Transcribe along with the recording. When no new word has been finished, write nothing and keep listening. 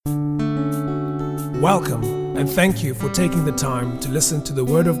Welcome and thank you for taking the time to listen to the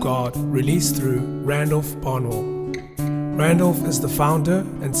Word of God released through Randolph Barnwell. Randolph is the founder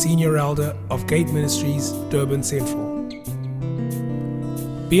and senior elder of Gate Ministries, Durban Central.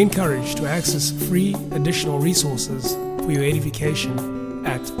 Be encouraged to access free additional resources for your edification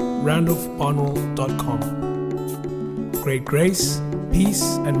at randolphbarnwell.com. Great grace,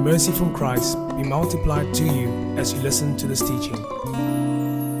 peace, and mercy from Christ be multiplied to you as you listen to this teaching.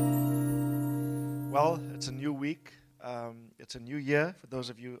 Well, it's a new week. It's a new year, for those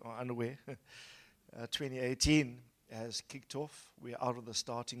of you who are unaware. 2018 has kicked off. We're out of the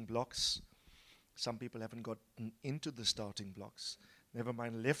starting blocks. Some people haven't gotten into the starting blocks. Never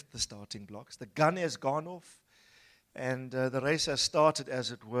mind, left the starting blocks. The gun has gone off, and the race has started,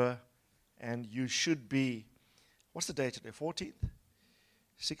 as it were. And you should be, what's the date today? 14th?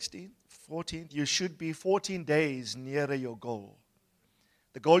 16th? 14th? You should be 14 days nearer your goal.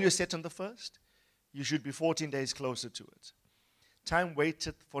 The goal you set on the 1st, you should be 14 days closer to it. Time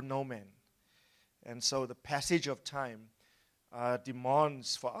waiteth for no man. And so the passage of time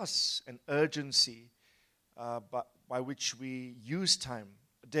demands for us an urgency by which we use time.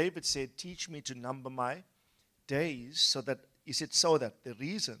 David said, teach me to number my days, so that the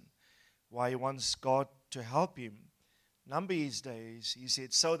reason why he wants God to help him number his days, he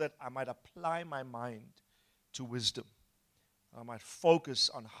said, so that I might apply my mind to wisdom. I might focus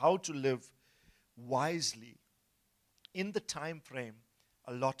on how to live wisely in the time frame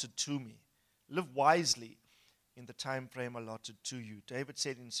allotted to me. Live wisely in the time frame allotted to you. David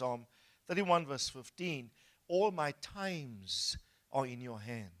said in Psalm 31 verse 15, all my times are in your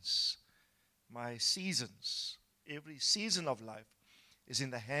hands. My seasons, every season of life is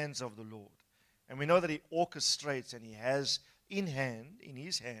in the hands of the Lord. And we know that he orchestrates, and he has in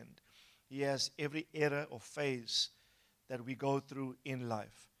his hand, he has every era or phase that we go through in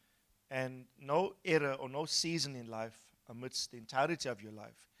life. And no era or no season in life, amidst the entirety of your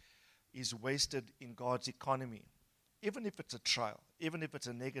life, is wasted in God's economy. Even if it's a trial, even if it's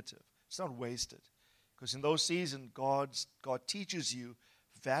a negative, it's not wasted. Because in those seasons, God teaches you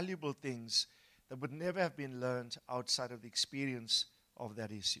valuable things that would never have been learned outside of the experience of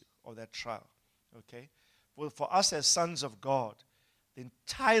that issue, or that trial. Okay? For us as sons of God, the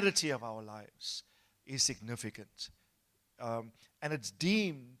entirety of our lives is significant. And it's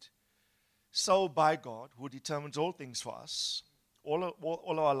deemed so by God, who determines all things for us,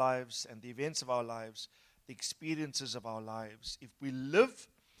 all our lives and the events of our lives, the experiences of our lives. If we live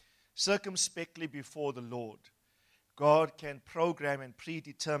circumspectly before the Lord, God can program and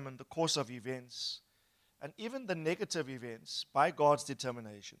predetermine the course of events, and even the negative events by God's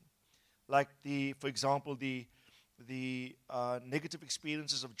determination. Like for example, the negative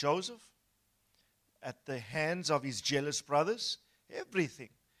experiences of Joseph at the hands of his jealous brothers. Everything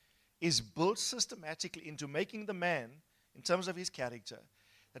is built systematically into making the man, in terms of his character,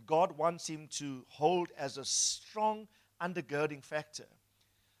 that God wants him to hold as a strong undergirding factor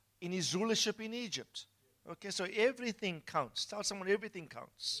in his rulership in Egypt. Okay, so everything counts. Tell someone everything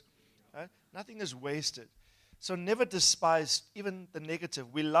counts. Right? Nothing is wasted. So never despise even the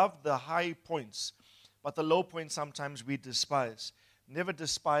negative. We love the high points, but the low points sometimes we despise. Never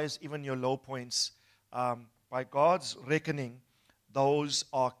despise even your low points. By God's reckoning, those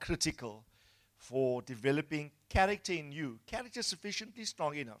are critical for developing character in you. Character sufficiently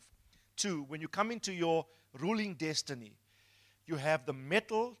strong enough to, when you come into your ruling destiny, you have the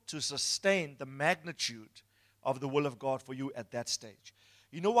mettle to sustain the magnitude of the will of God for you at that stage.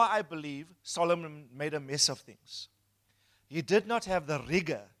 You know why I believe Solomon made a mess of things? He did not have the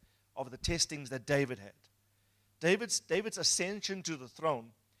rigor of the testings that David had. David's ascension to the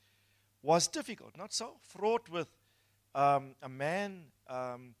throne was difficult, not so? Fraught with a man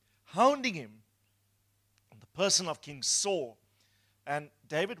hounding him, the person of King Saul. And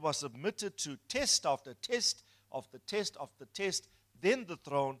David was submitted to test after test after test after test, then the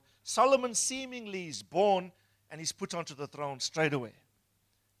throne. Solomon seemingly is born and he's put onto the throne straight away.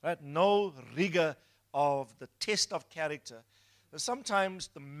 Right? No rigor of the test of character. Sometimes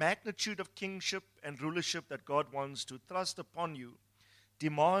the magnitude of kingship and rulership that God wants to thrust upon you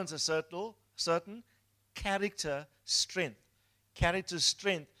demands a certain character strength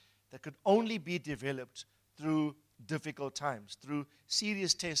that could only be developed through difficult times, through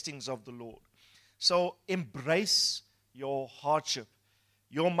serious testings of the Lord. So embrace your hardship.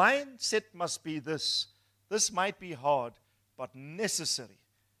 Your mindset must be this. This might be hard, but necessary.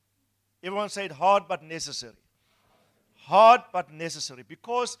 Everyone said hard but necessary. Hard but necessary,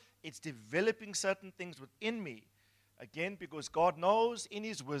 because it's developing certain things within me. Again, because God knows in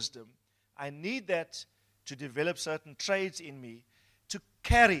his wisdom, I need that to develop certain traits in me, to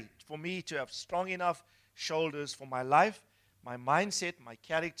carry, for me to have strong enough shoulders for my life, my mindset, my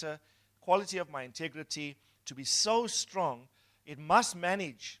character, quality of my integrity to be so strong, it must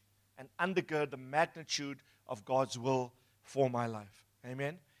manage and undergird the magnitude of God's will for my life.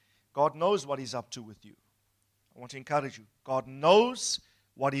 Amen. God knows what He's up to with you. I want to encourage you. God knows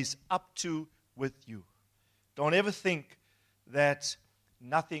what He's up to with you. Don't ever think that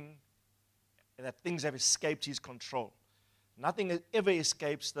things have escaped His control. Nothing ever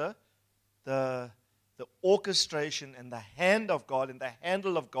escapes the orchestration and the hand of God and the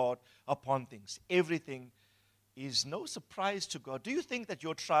handle of God upon things. Everything is no surprise to God. Do you think that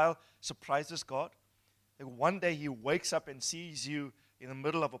your trial surprises God? That one day He wakes up and sees you in the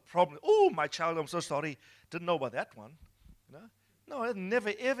middle of a problem. Oh, my child, I'm so sorry. Didn't know about that one. No, it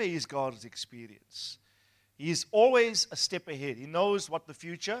never ever is God's experience. He is always a step ahead. He knows what the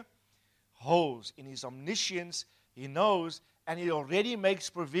future holds. In His omniscience, He knows, and He already makes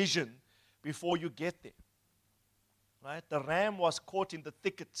provision before you get there. Right? The ram was caught in the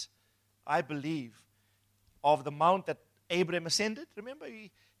thicket, I believe, of the mount that Abraham ascended. Remember, he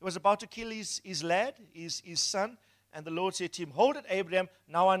was about to kill his lad, his son, and the Lord said to him, "Hold it, Abraham,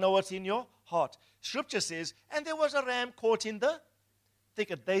 now I know what's in your heart." Scripture says, and there was a ram caught in the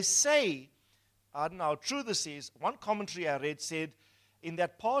thicket. They say, I don't know how true this is, one commentary I read said, in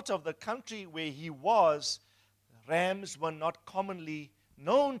that part of the country where he was, rams were not commonly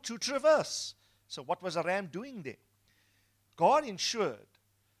known to traverse. So what was a ram doing there? God ensured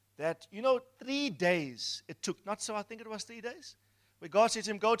that, 3 days it took, not so I think it was 3 days, where God said to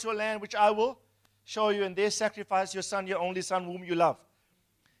him, "Go to a land which I will show you, and there sacrifice your son, your only son, whom you love."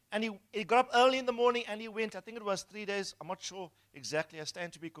 And he got up early in the morning and he went. I think it was 3 days. I'm not sure exactly. I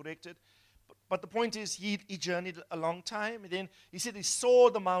stand to be corrected. But the point is, he journeyed a long time. And then he said he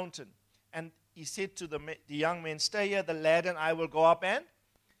saw the mountain. And he said to the young men, "Stay here, the lad and I will go up and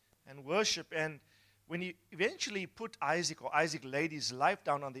worship." And when he eventually put Isaac laid his life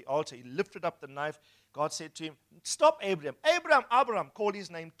down on the altar, he lifted up the knife. God said to him, "Stop, Abraham. Abraham," called his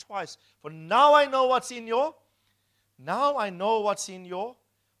name twice. "For now I know what's in your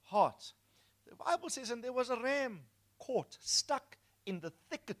heart." The Bible says, and there was a ram caught, stuck in the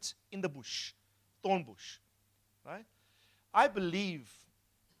thicket, in the bush, thorn bush. Right? I believe,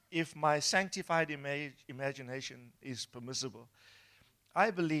 if my sanctified imagination is permissible,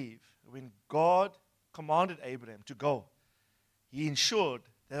 I believe when God commanded Abraham to go, He ensured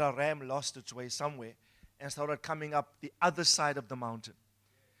that a ram lost its way somewhere and started coming up the other side of the mountain.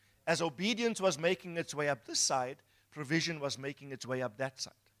 As obedience was making its way up this side, provision was making its way up that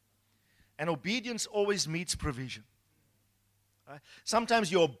side. And obedience always meets provision. Right?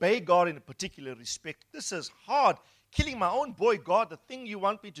 Sometimes you obey God in a particular respect. This is hard. Killing my own boy, God, the thing you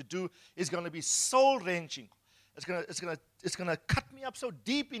want me to do is going to be soul-wrenching. It's going to cut me up so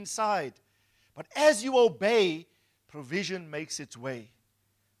deep inside. But as you obey, provision makes its way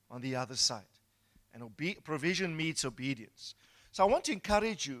on the other side. And provision meets obedience. So I want to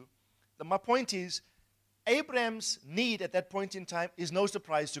encourage you that my point is, Abraham's need at that point in time is no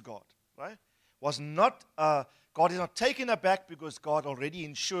surprise to God. Right? God is not taken aback because God already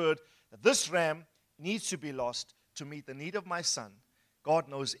ensured that this ram needs to be lost to meet the need of my son. God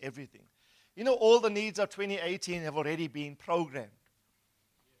knows everything. All the needs of 2018 have already been programmed.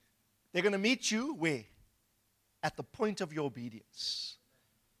 They're going to meet you where? At the point of your obedience.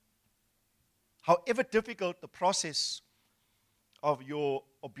 However difficult the process of your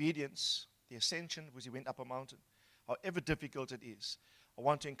obedience, the ascension, because he went up a mountain, however difficult it is, I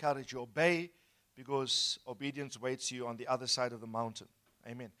want to encourage you, obey, because obedience waits you on the other side of the mountain.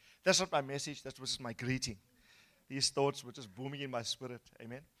 Amen. That's not my message, that was my greeting. These thoughts were just booming in my spirit.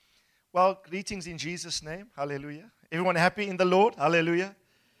 Amen. Well, greetings in Jesus' name. Hallelujah. Everyone happy in the Lord? Hallelujah.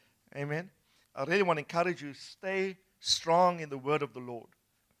 Amen. I really want to encourage you, stay strong in the word of the Lord.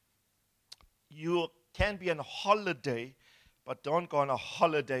 You can be on a holiday, but don't go on a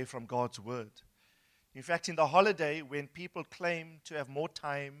holiday from God's word. In fact, in the holiday, when people claim to have more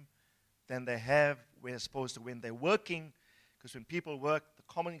time than they have, as opposed to when they're working, because when people work, the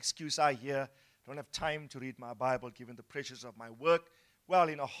common excuse I hear, I don't have time to read my Bible given the pressures of my work. Well,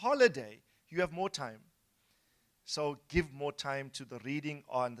 in a holiday, you have more time. So give more time to the reading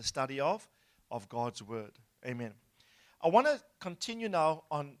and the study of God's word. Amen. I want to continue now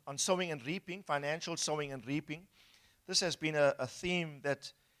on sowing and reaping, financial sowing and reaping. This has been a theme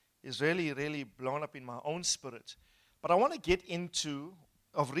that is really, really blown up in my own spirit. But I want to get into,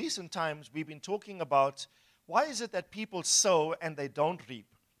 of recent times, we've been talking about why is it that people sow and they don't reap?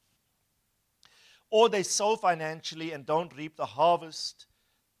 Or they sow financially and don't reap the harvest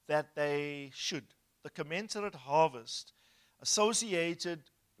that they should. The commensurate harvest associated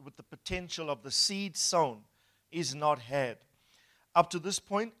with the potential of the seed sown is not had. Up to this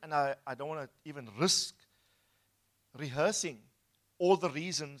point, and I don't want to even risk rehearsing all the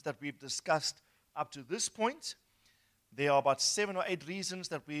reasons that we've discussed up to this point. There are about 7 or 8 reasons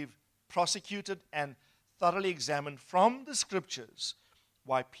that we've prosecuted and thoroughly examined from the scriptures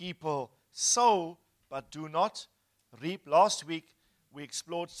why people sow but do not reap. Last week, we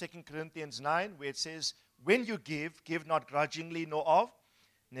explored 2 Corinthians 9, where it says, when you give not grudgingly nor of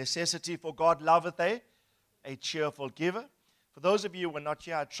necessity, for God loveth a cheerful giver. For those of you who were not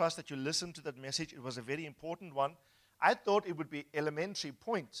here, I trust that you listened to that message. It was a very important one. I thought it would be elementary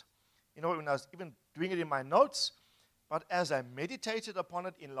point, when I was even doing it in my notes. But as I meditated upon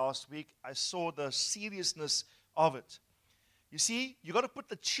it in last week, I saw the seriousness of it. You see, you got to put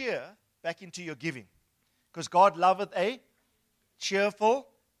the cheer back into your giving, because God loveth a cheerful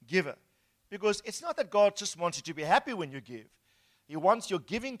giver. Because it's not that God just wants you to be happy when you give. He wants your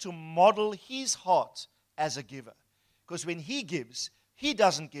giving to model His heart as a giver. Because when He gives, He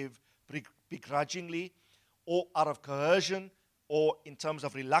doesn't give begrudgingly or out of coercion or in terms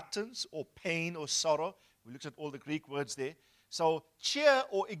of reluctance or pain or sorrow. We looked at all the Greek words there. So cheer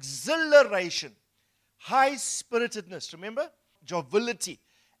or exhilaration, high-spiritedness, remember? Joviality,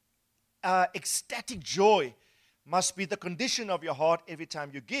 ecstatic joy must be the condition of your heart every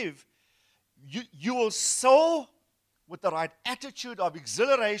time you give. You will sow with the right attitude of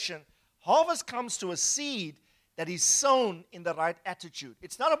exhilaration. Harvest comes to a seed that is sown in the right attitude.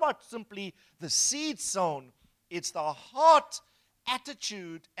 It's not about simply the seed sown. It's the heart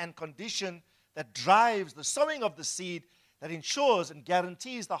attitude and condition that drives the sowing of the seed, that ensures and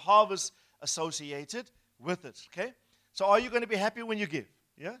guarantees the harvest associated with it. Okay? So are you going to be happy when you give?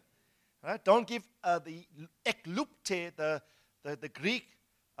 Yeah? Right? Don't give the eklupte, the Greek,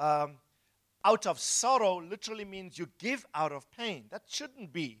 out of sorrow literally means you give out of pain. That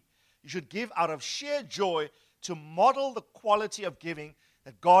shouldn't be. You should give out of sheer joy to model the quality of giving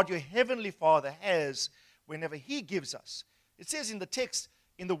that God, your heavenly Father, has whenever He gives us. It says in the text,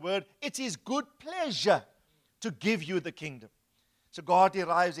 in the word, it is good pleasure to give you the kingdom. So God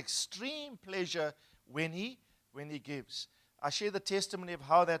derives extreme pleasure when He gives. I share the testimony of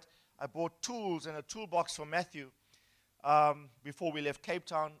how that I bought tools and a toolbox for Matthew before we left Cape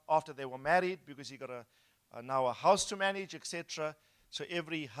Town, after they were married, because he got now a house to manage, etc. So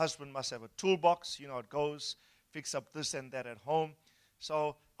every husband must have a toolbox. You know how it goes. Fix up this and that at home.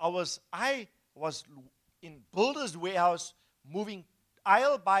 So I was in Builder's Warehouse, moving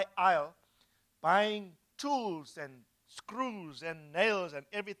aisle by aisle, buying tools and screws and nails and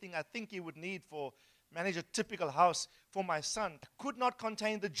everything I think he would need for manage a typical house for my son. I could not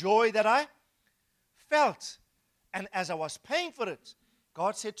contain the joy that I felt. And as I was paying for it,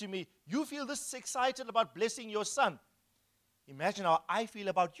 God said to me, you feel this excited about blessing your son. Imagine how I feel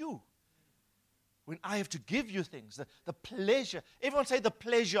about you when I have to give you things, the pleasure. Everyone say the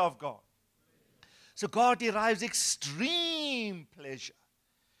pleasure of God. So God derives extreme pleasure.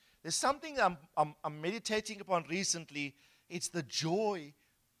 There's something I'm meditating upon recently. It's the joy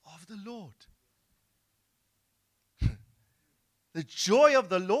of the Lord. The joy of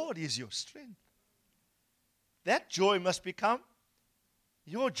the Lord is your strength. That joy must become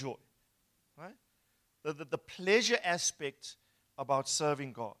your joy. Right? The pleasure aspect about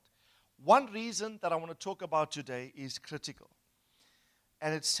serving God. One reason that I want to talk about today is critical.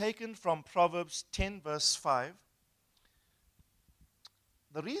 And it's taken from Proverbs 10 verse 5.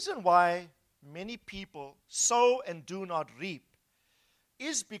 The reason why many people sow and do not reap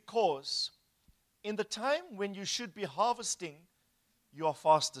is because in the time when you should be harvesting, you are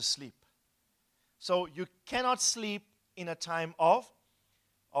fast asleep. So you cannot sleep in a time of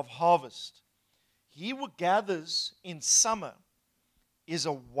harvest. He who gathers in summer is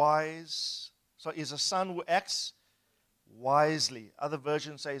a son who acts wisely. Other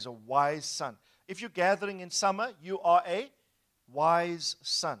versions say is a wise son. If you're gathering in summer, you are a wise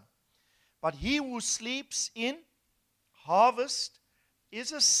son. But he who sleeps in harvest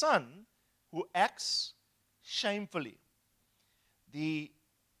is a son who acts shamefully. The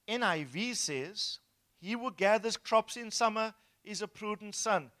NIV says, he who gathers crops in summer is a prudent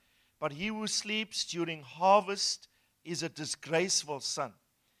son, but he who sleeps during harvest is a disgraceful son.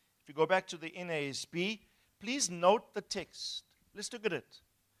 If you go back to the NASB, please note the text. Let's look at it.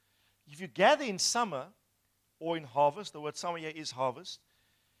 If you gather in summer or in harvest, the word summer here is harvest,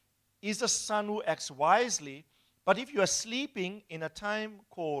 is a son who acts wisely, but if you are sleeping in a time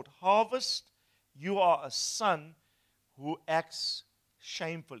called harvest, you are a son who acts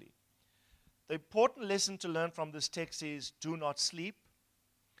shamefully. The important lesson to learn from this text is do not sleep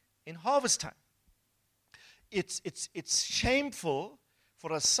in harvest time. It's shameful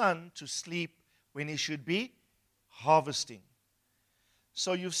for a son to sleep when he should be harvesting.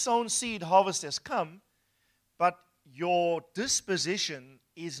 So you've sown seed, harvest has come, but your disposition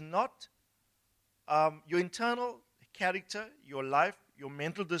is not, your internal character, your life, your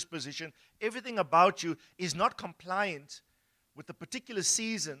mental disposition, everything about you is not compliant with the particular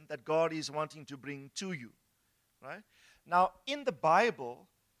season that God is wanting to bring to you. Right? Now, in the Bible,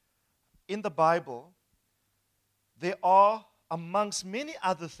 there are, amongst many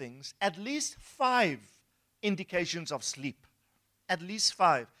other things, at least 5 indications of sleep. At least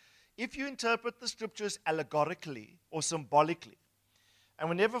 5. If you interpret the scriptures allegorically or symbolically, and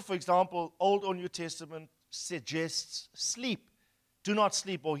whenever, for example, Old or New Testament suggests sleep, do not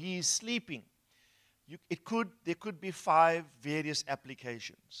sleep, or he is sleeping, there could be 5 various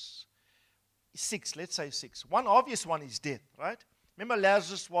applications. 6, let's say 6. One obvious one is death, right? Remember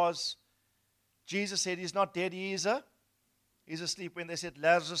Jesus said he's not dead, he's asleep. When they said,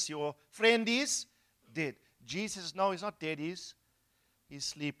 Lazarus, your friend is dead. Jesus says, no, he's not dead, he's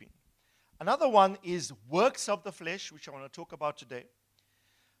sleeping. Another one is works of the flesh, which I want to talk about today.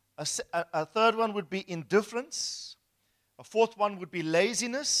 A third one would be indifference. A fourth one would be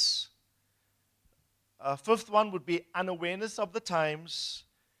laziness. A fifth one would be unawareness of the times.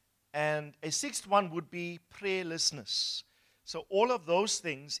 And a sixth one would be prayerlessness. So all of those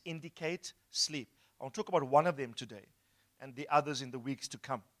things indicate sleep. I want to talk about one of them today and the others in the weeks to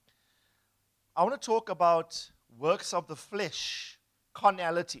come. I want to talk about works of the flesh,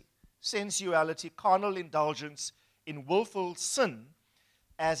 carnality, sensuality, carnal indulgence in willful sin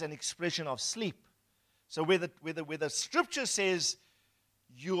as an expression of sleep. So where the scripture says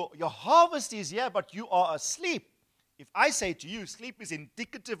your harvest is here, but you are asleep, if I say to you, sleep is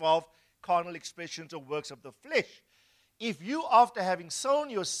indicative of carnal expressions or works of the flesh. If you, after having sown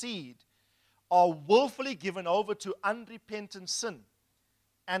your seed, are willfully given over to unrepentant sin,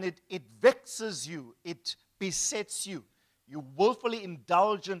 and it vexes you, it besets you, you're willfully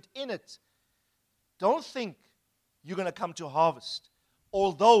indulgent in it, don't think you're going to come to harvest,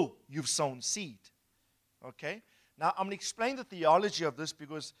 although you've sown seed. Okay? Now, I'm going to explain the theology of this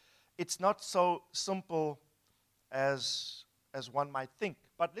because it's not so simple as one might think.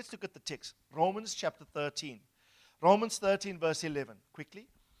 But let's look at the text. Romans chapter 13. Romans 13, verse 11. Quickly.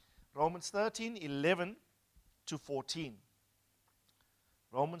 Romans 13, 11 to 14.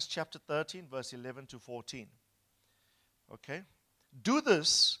 Romans chapter 13, verse 11 to 14. Okay? Do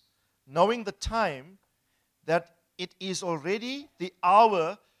this, knowing the time, that it is already the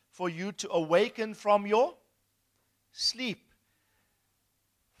hour for you to awaken from your sleep.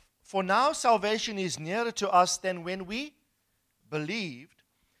 For now salvation is nearer to us than when we believed.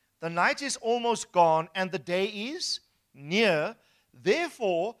 The night is almost gone and the day is near.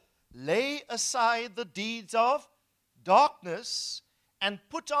 Therefore, lay aside the deeds of darkness and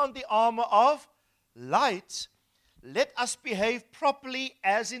put on the armor of light. Let us behave properly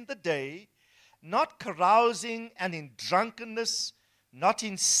as in the day, not carousing and in drunkenness, not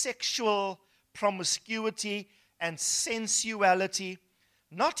in sexual promiscuity and sensuality,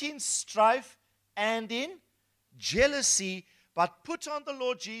 not in strife and in jealousy, but put on the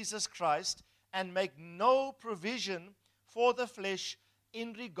Lord Jesus Christ and make no provision for the flesh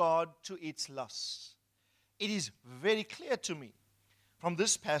in regard to its lusts. It is very clear to me from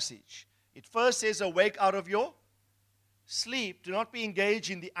this passage. It first says, awake out of your sleep. Do not be engaged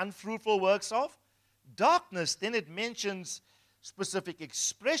in the unfruitful works of darkness. Then it mentions specific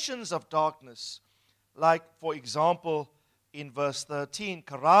expressions of darkness, like, for example, in verse 13,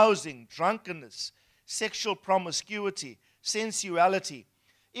 carousing, drunkenness, sexual promiscuity, sensuality,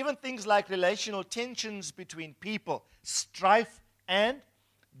 even things like relational tensions between people, strife and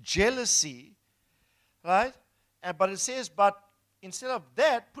jealousy, right? But it says, but instead of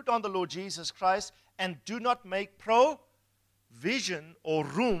that, put on the Lord Jesus Christ and do not make provision or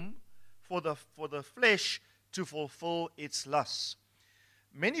room for the flesh to fulfill its lusts.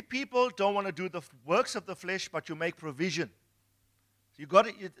 Many people don't want to do the works of the flesh, but you make provision.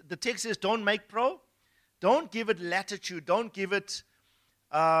 The text says, don't make don't give it latitude, don't give it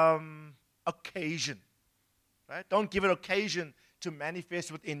occasion, right? Don't give it occasion to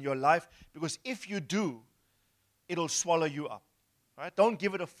manifest within your life, because if you do, it'll swallow you up, right? Don't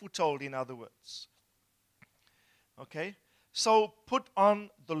give it a foothold, in other words. Okay? So put on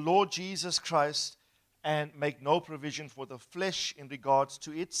the Lord Jesus Christ and make no provision for the flesh in regards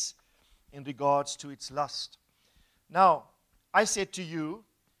to its lust. Now, I said to you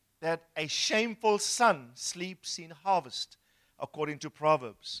that a shameful son sleeps in harvest, according to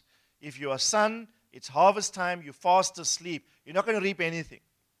Proverbs. If you're a son, it's harvest time, you're fast asleep. You're not going to reap anything.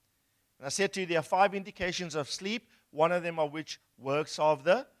 And I said to you there are 5 indications of sleep, one of them of which works of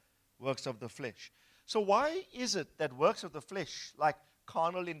the flesh. So why is it that works of the flesh, like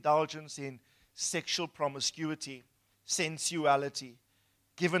carnal indulgence in sexual promiscuity, sensuality,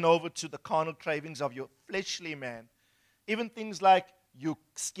 given over to the carnal cravings of your fleshly man, even things like you're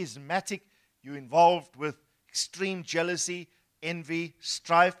schismatic, you're involved with extreme jealousy, envy,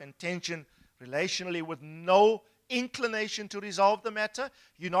 strife, and tension relationally with no inclination to resolve the matter,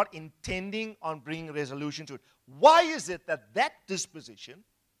 you're not intending on bringing resolution to it. Why is it that disposition,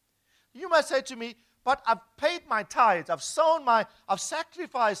 you might say to me, but I've paid my tithes, I've sown I've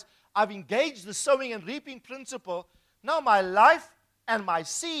sacrificed, I've engaged the sowing and reaping principle. Now my life and my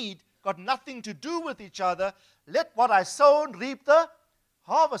seed got nothing to do with each other. Let what I sown reap the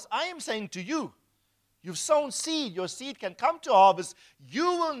harvest. I am saying to you, you've sown seed, your seed can come to harvest. You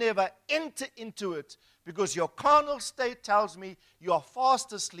will never enter into it because your carnal state tells me you are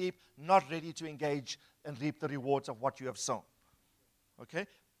fast asleep, not ready to engage and reap the rewards of what you have sown. Okay?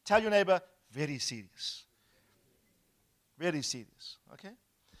 Tell your neighbor, very serious. Very serious. Okay?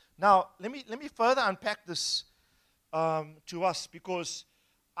 Now, let me further unpack this to us, because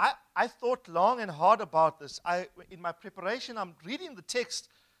I thought long and hard about this. In my preparation, I'm reading the text,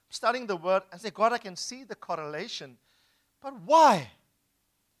 studying the word, and say, God, I can see the correlation. But why?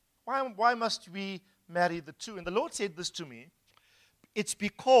 Why must we marry the two? And the Lord said this to me. It's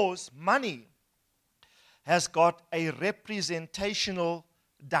because money has got a representational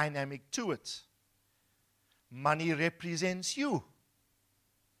dynamic to it. Money represents you.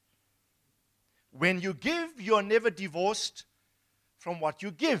 When you give, you're never divorced from what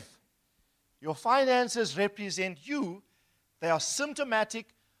you give. Your finances represent you. They are symptomatic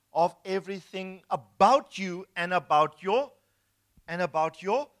of everything about you and about your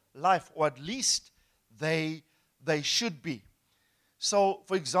life, or at least they should be. So,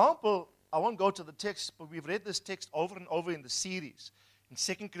 for example, I won't go to the text, but we've read this text over and over in the series. In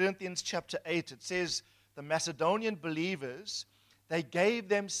 2 Corinthians chapter 8, it says the Macedonian believers, they gave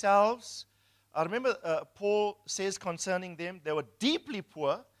themselves. I remember Paul says concerning them, they were deeply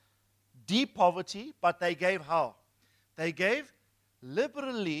poor, deep poverty, but they gave how? They gave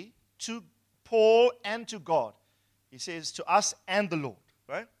liberally to Paul and to God. He says to us and the Lord,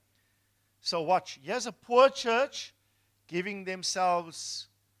 right? So watch, here's a poor church giving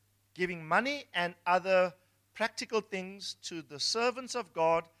money and other practical things to the servants of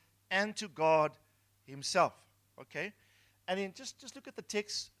God and to God himself, okay? And then just look at the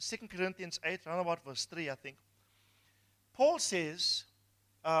text, 2 Corinthians 8, around about verse 3, I think. Paul says,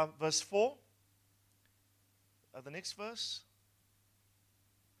 verse 4, the next verse.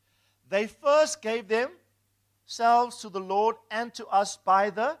 They first gave themselves to the Lord and to us by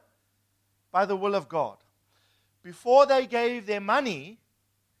the will of God. Before they gave their money,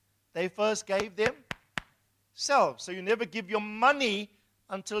 they first gave themselves. So you never give your money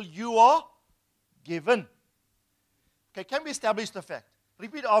until you are given. Okay, can we establish the fact?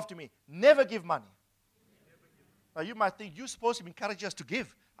 Repeat after me. Never give money. Now you might think you're supposed to encourage us to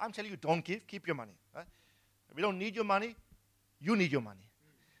give. I'm telling you, don't give. Keep your money. Right? We don't need your money. You need your money.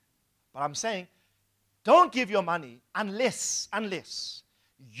 But I'm saying, don't give your money unless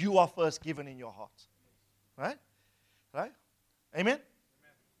you are first given in your heart. Right? Right? Amen?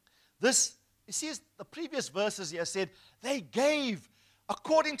 This, you see, the previous verses here said, they gave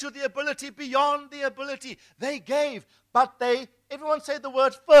according to the ability, beyond the ability. They gave, but everyone say the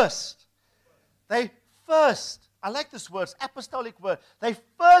word first. They first, I like this word, it's apostolic word. They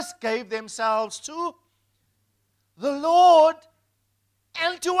first gave themselves to the Lord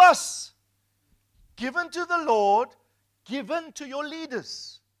and to us. Given to the Lord, given to your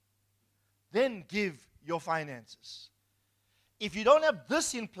leaders. Then give your finances. If you don't have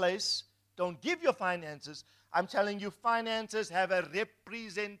this in place, don't give your finances. I'm telling you, finances have a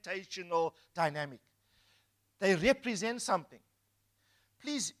representational dynamic. They represent something.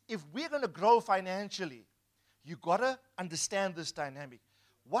 Please, if we're going to grow financially, you've got to understand this dynamic.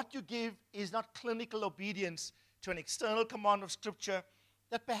 What you give is not clinical obedience to an external command of Scripture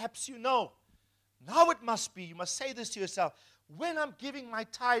that perhaps you know. Now it must be. You must say this to yourself. When I'm giving my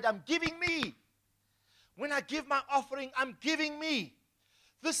tithe, I'm giving me. When I give my offering, I'm giving me.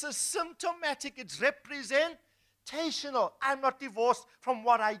 This is symptomatic. It's representational. I'm not divorced from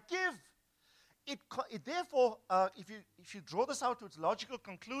what I give. Therefore, if you draw this out to its logical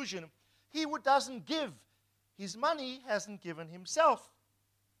conclusion, he who doesn't give his money hasn't given himself.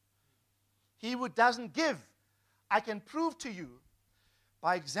 He who doesn't give, I can prove to you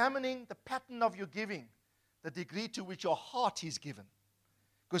by examining the pattern of your giving, the degree to which your heart is given.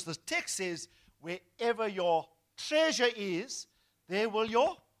 Because the text says, wherever your treasure is, there will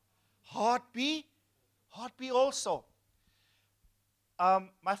your heart be also.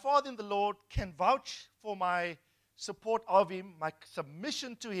 my father in the Lord can vouch for my support of him, my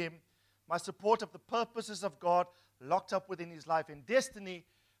submission to him, my support of the purposes of God locked up within his life and destiny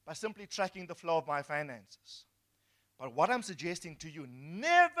by simply tracking the flow of my finances. But what I'm suggesting to you,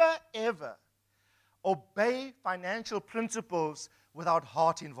 never ever obey financial principles without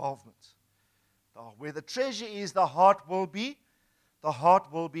heart involvement. Where the treasure is, the heart will be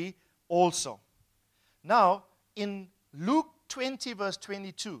also. Now, in Luke 20, verse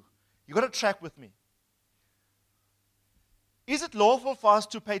 22, you've got to track with me. Is it lawful for us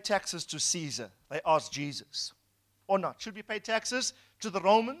to pay taxes to Caesar? They asked Jesus. Or not? Should we pay taxes to the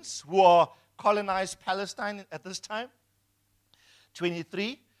Romans who are colonized Palestine at this time?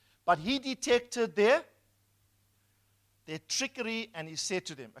 23, but he detected their trickery, and he said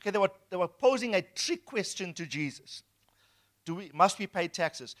to them, okay, they were posing a trick question to Jesus. Must we pay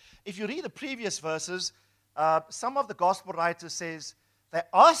taxes? If you read the previous verses, some of the gospel writers says they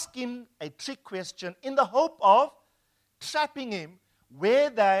ask him a trick question in the hope of trapping him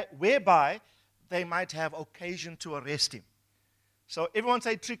whereby they might have occasion to arrest him. So everyone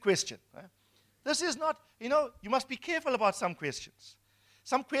say trick question. Right? This is not, you must be careful about some questions.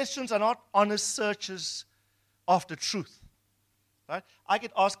 Some questions are not honest searches after truth. Right? I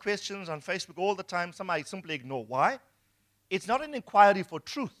get asked questions on Facebook all the time. Some I simply ignore. Why? It's not an inquiry for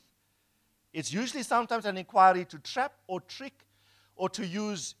truth. It's usually sometimes an inquiry to trap or trick or to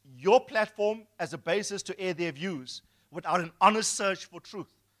use your platform as a basis to air their views without an honest search for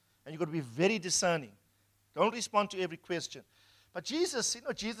truth. And you've got to be very discerning. Don't respond to every question. But Jesus,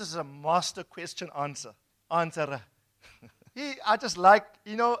 Jesus is a master question answerer. I just like,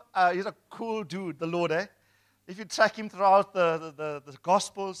 he's a cool dude, the Lord, eh? If you track him throughout the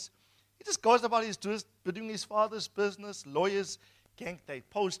Gospels, he just goes about doing his father's business. Lawyers, they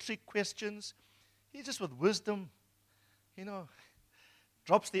pose trick questions. He just with wisdom,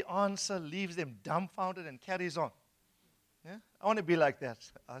 drops the answer, leaves them dumbfounded, and carries on. Yeah? I want to be like that.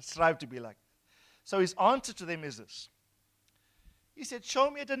 I strive to be like that. So his answer to them is this. He said,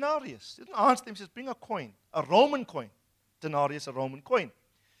 show me a denarius. He didn't answer them. He says, bring a coin, a Roman coin. Denarius, a Roman coin.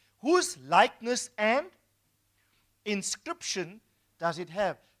 Whose likeness and inscription does it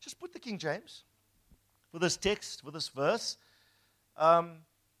have? Just put the King James for this text, for this verse.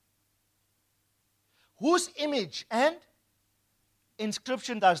 Whose image and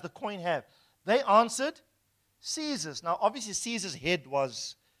inscription does the coin have? They answered, Caesar's. Now, obviously, Caesar's head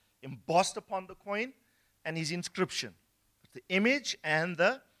was embossed upon the coin and his inscription. The image and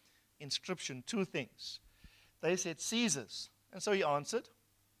the inscription, two things. They said Caesar's. And so he answered,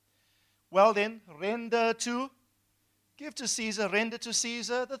 well then, give to Caesar, render to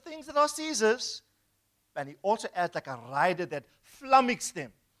Caesar the things that are Caesar's. And he also adds like a rider that flummoxed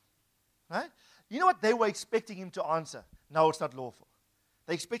them. Right? You know what they were expecting him to answer? No, it's not lawful.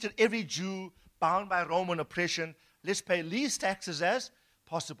 They expected every Jew bound by Roman oppression, let's pay least taxes as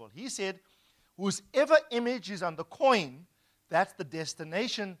possible. He said, whosever image is on the coin, that's the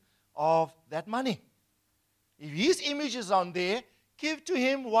destination of that money. If his image is on there, give to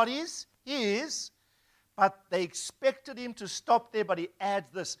him what is his. But they expected him to stop there, but he adds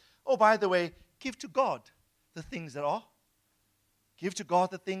this. Oh, by the way, give to God the things that are. Give to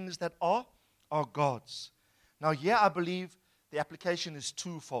God the things that are God's. Now, here I believe the application is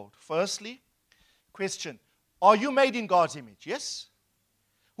twofold. Firstly, question, are you made in God's image? Yes?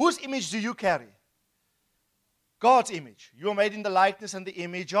 Whose image do you carry? God's image. You are made in the likeness and the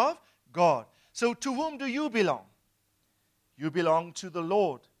image of God. So to whom do you belong? You belong to the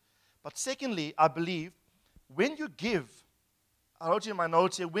Lord. But secondly, I believe when you give, I wrote in my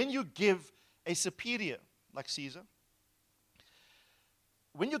notes here, when you give a superior, like Caesar,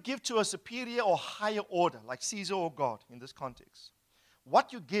 when you give to a superior or higher order, like Caesar or God in this context,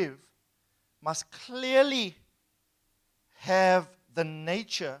 what you give must clearly have the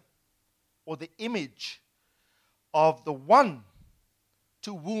nature or the image of the one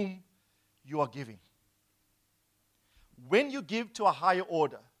to whom you are giving. When you give to a higher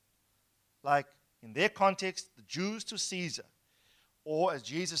order, like in their context, the Jews to Caesar, or as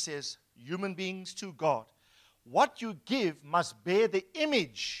Jesus says, human beings to God, what you give must bear the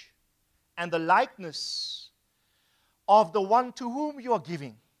image and the likeness of the one to whom you are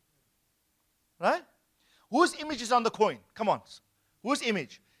giving. Right? Whose image is on the coin? Come on. Whose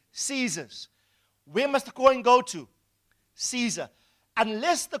image? Caesar's. Where must the coin go to? Caesar.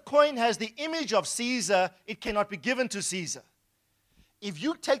 Unless the coin has the image of Caesar, it cannot be given to Caesar. If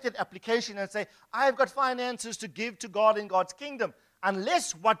you take that application and say, I've got finances to give to God in God's kingdom,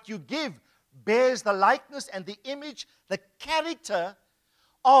 unless what you give bears the likeness and the image, the character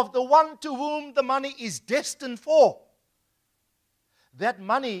of the one to whom the money is destined for, that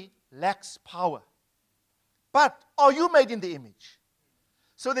money lacks power. But are you made in the image?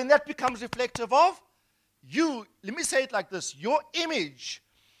 So then that becomes reflective of you. Let me say it like this. Your image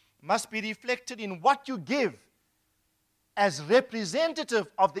must be reflected in what you give as representative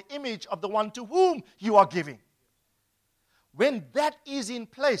of the image of the one to whom you are giving. When that is in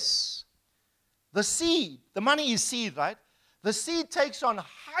place, the seed, the money is seed, right? The seed takes on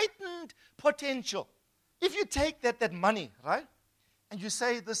heightened potential. If you take that money, right, and you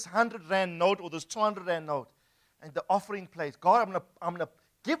say this 100 rand note or this 200 rand note, and the offering plate, God, I'm gonna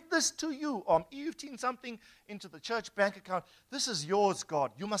give this to you, or I'm EFTing something into the church bank account. This is yours,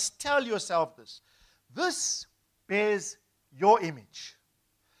 God. You must tell yourself this. This bears your image.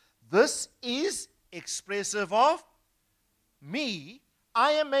 This is expressive of me.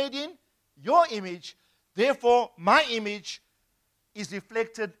 I am made in your image. Therefore, my image is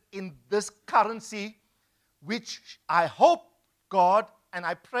reflected in this currency, which I hope, God, and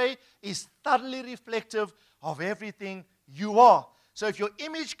I pray is thoroughly reflective of everything you are. So if your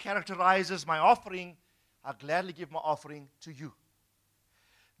image characterizes my offering, I'll gladly give my offering to you.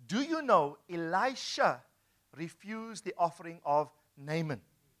 Do you know Elisha refused the offering of Naaman?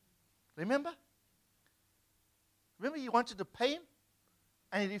 Remember? Remember he wanted to pay him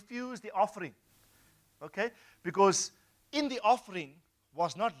and he refused the offering. Okay? Because in the offering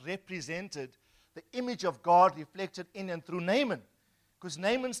was not represented the image of God reflected in and through Naaman. Because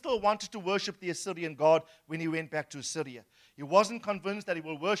Naaman still wanted to worship the Assyrian God when he went back to Assyria. He wasn't convinced that he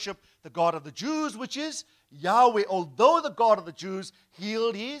will worship the God of the Jews, which is Yahweh. Although the God of the Jews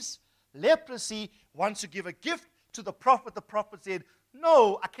healed his leprosy, wants to give a gift to the prophet said,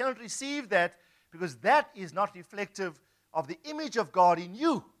 no, I cannot receive that because that is not reflective of the image of God in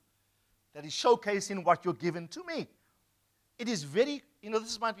you. That is showcasing what you're given to me. It is very,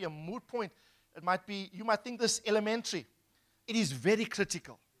 this might be a moot point. It might be, you might think this elementary. It is very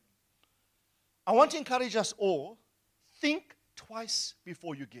critical. I want to encourage us all, think twice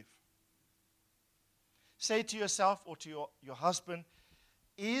before you give. Say to yourself or to your husband,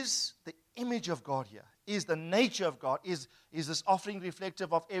 is the image of God here? Is the nature of God? Is this offering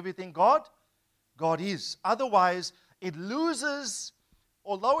reflective of everything God is? Otherwise, it loses,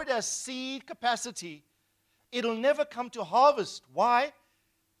 although it has seed capacity, it'll never come to harvest. Why?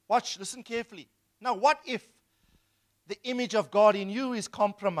 Watch, listen carefully. Now, what if the image of God in you is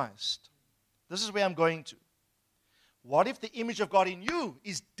compromised? This is where I'm going to. What if the image of God in you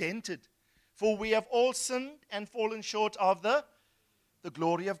is dented? For we have all sinned and fallen short of the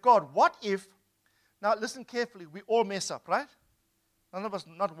glory of God. What if, now listen carefully, we all mess up, right? None of us,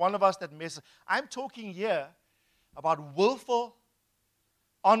 not one of us that messes up. I'm talking here about willful,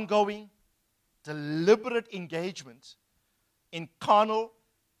 ongoing, deliberate engagement in carnal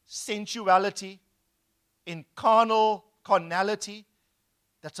sensuality, in carnality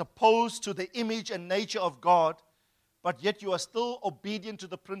that's opposed to the image and nature of God, but yet you are still obedient to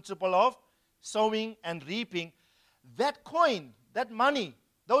the principle of sowing and reaping. That coin, that money,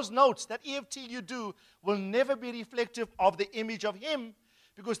 those notes, that EFT you do will never be reflective of the image of Him,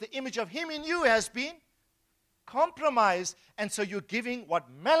 because the image of Him in you has been compromised, and so you're giving what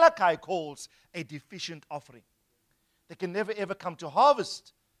Malachi calls a deficient offering. They can never ever come to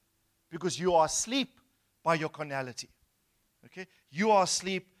harvest because you are asleep by your carnality. Okay? You are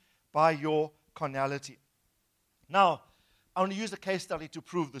asleep by your carnality. Now, I want to use a case study to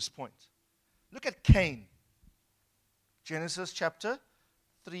prove this point. Look at Cain. Genesis chapter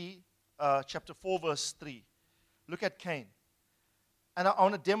 4, verse 3. Look at Cain. And I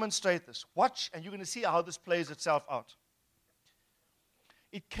want to demonstrate this. Watch, and you're going to see how this plays itself out.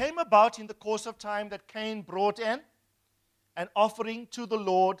 It came about in the course of time that Cain brought an offering to the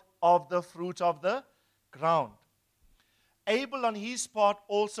Lord of the fruit of the ground. Abel on his part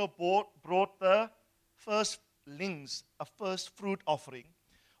also brought the firstlings, a first fruit offering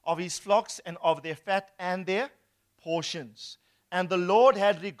of his flocks and of their fat and their portions. And the Lord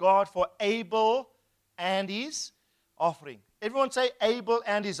had regard for Abel and his offering. Everyone say Abel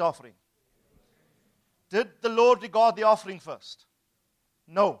and his offering. Did the Lord regard the offering first?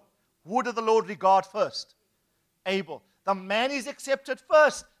 No. Who did the Lord regard first? Abel. The man is accepted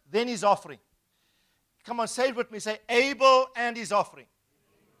first, then his offering. Come on, say it with me. Say Abel and his offering.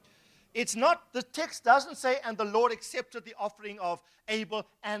 It's not, the text doesn't say, and the Lord accepted the offering of Abel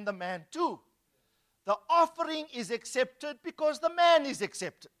and the man too. The offering is accepted because the man is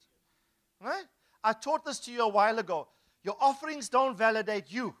accepted. Right? I taught this to you a while ago. Your offerings don't validate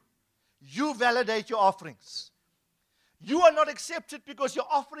you. You validate your offerings. You are not accepted because your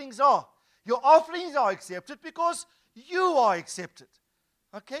offerings are. Your offerings are accepted because you are accepted.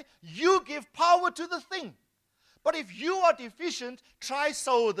 Okay? You give power to the thing. But if you are deficient, try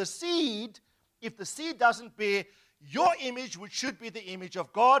sow the seed. If the seed doesn't bear your image, which should be the image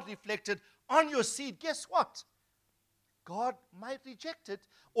of God reflected on your seed, guess what? God might reject it,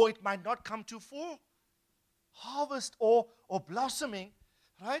 or it might not come to full harvest or blossoming,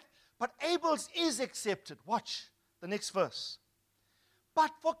 right? But Abel's is accepted. Watch the next verse.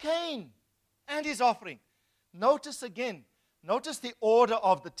 But for Cain and his offering. Notice the order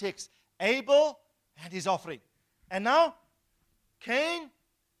of the text. Abel and his offering. And now, Cain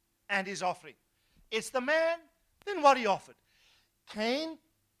and his offering. It's the man, then what he offered. Cain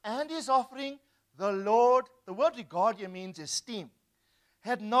and his offering, the Lord, the word regard here means esteem,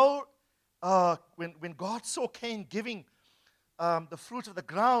 had no, when God saw Cain giving the fruit of the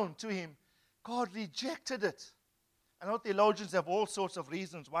ground to him, God rejected it. I know theologians have all sorts of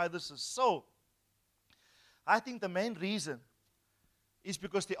reasons why this is so. I think the main reason is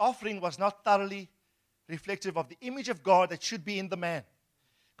because the offering was not thoroughly reflective of the image of God that should be in the man.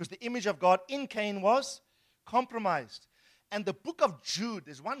 Because the image of God in Cain was compromised. And the book of Jude,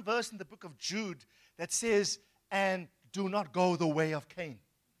 there's one verse in the book of Jude that says, and do not go the way of Cain.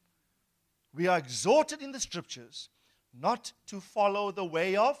 We are exhorted in the scriptures not to follow the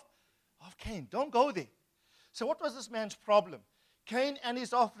way of Cain. Don't go there. So what was this man's problem? Cain and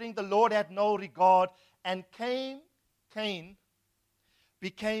his offering, the Lord had no regard. And Cain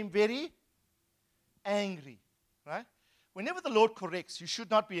became very angry. Right? Whenever the Lord corrects, you should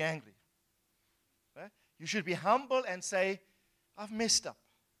not be angry. Right? You should be humble and say, I've messed up.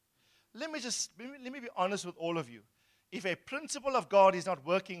 Let me be honest with all of you. If a principle of God is not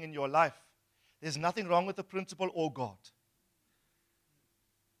working in your life, there's nothing wrong with the principle or God.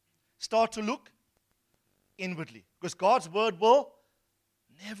 Start to look inwardly, because God's word will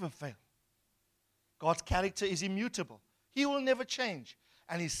never fail. God's character is immutable. He will never change,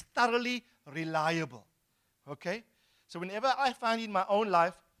 and he's thoroughly reliable. Okay? So whenever I find in my own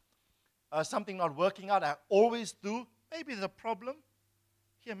life something not working out, I always do. Maybe there's a problem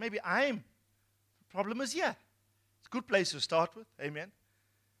here. Maybe the problem is here. It's a good place to start with. Amen.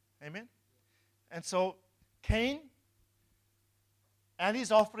 Amen. And so Cain and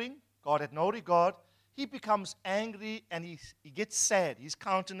his offering, God had no regard. He becomes angry and he gets sad. His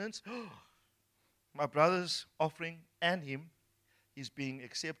countenance, my brother's offering and him is being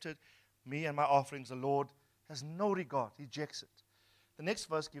accepted. Me and my offerings, the Lord has no regard. He rejects it. The next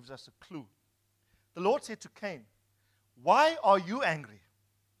verse gives us a clue. The Lord said to Cain, why are you angry?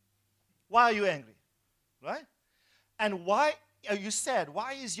 Why are you angry? Right? And why are you sad?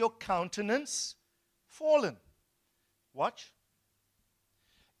 Why is your countenance fallen? Watch.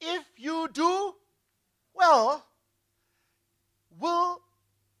 If you do well, will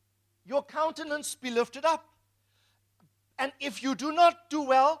your countenance be lifted up? And if you do not do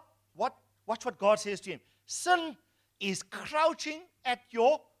well, watch what God says to him. Sin is crouching at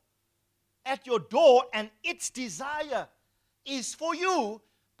your door, and its desire is for you,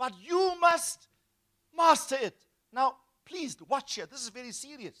 but you must master it. Now, please watch here. This is very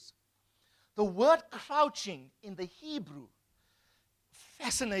serious. The word crouching in the Hebrew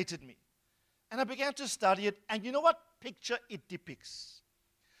fascinated me. And I began to study it, and you know what picture it depicts?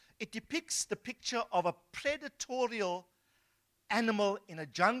 It depicts the picture of a predatorial animal in a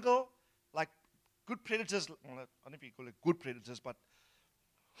jungle, like good predators, I don't know if you call it good predators, but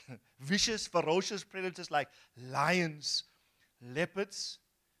vicious, ferocious predators like lions, leopards,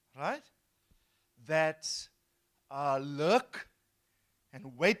 right? That lurk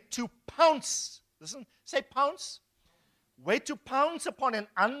and wait to pounce. Listen, say pounce. Wait to pounce upon an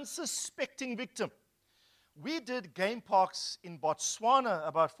unsuspecting victim. We did game parks in Botswana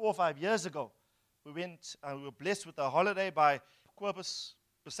about 4 or 5 years ago. We went, we were blessed with a holiday by Cobus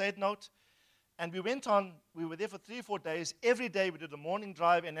Besaidnout. And we were there for 3 or 4 days. Every day we did a morning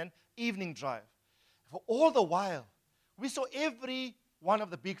drive and an evening drive. For all the while, we saw every one of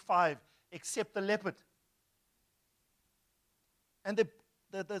the big 5 except the leopard. And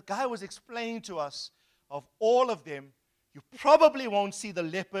the guy was explaining to us of all of them, you probably won't see the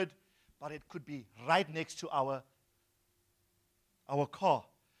leopard, but it could be right next to our car.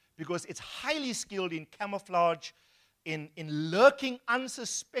 Because it's highly skilled in camouflage, in lurking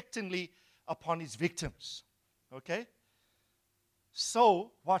unsuspectingly upon his victims. Okay?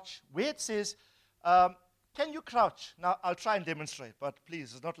 So, watch. Where it says, can you crouch? Now, I'll try and demonstrate, but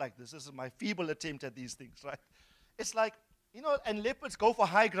please, it's not like this. This is my feeble attempt at these things, right? It's like, and leopards go for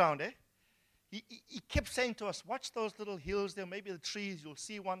high ground, eh? He kept saying to us, watch those little hills there, maybe the trees, you'll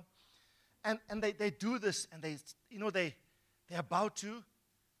see one. And they do this, and they're about to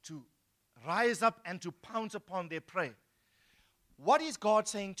rise up and to pounce upon their prey. What is God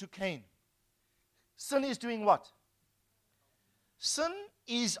saying to Cain? Sin is doing what? Sin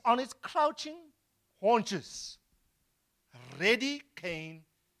is on its crouching haunches, ready, Cain,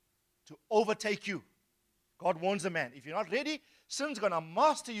 to overtake you. God warns the man, if you're not ready, sin's going to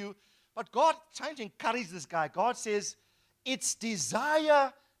master you. But God trying to encourage this guy. God says, its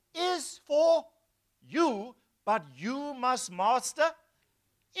desire is for you, but you must master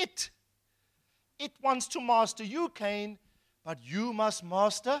it. It wants to master you, Cain, but you must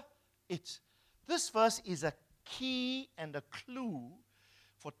master it. This verse is a key and a clue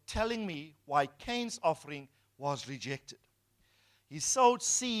for telling me why Cain's offering was rejected. He sowed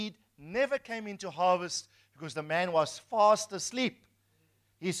seed, never came into harvest because the man was fast asleep.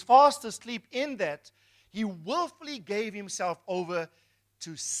 He's fast asleep in that he willfully gave himself over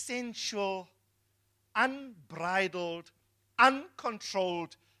to sensual, unbridled,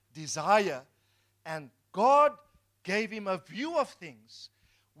 uncontrolled desire. And God gave him a view of things.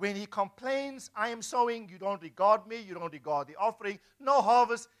 When he complains, I am sowing, you don't regard me, you don't regard the offering, no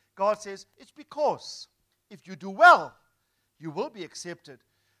harvest, God says, it's because if you do well, you will be accepted.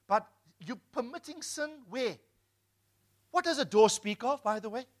 But you're permitting sin where? What does a door speak of, by the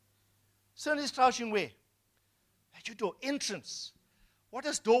way? Sin is crouching where? At your door, entrance. What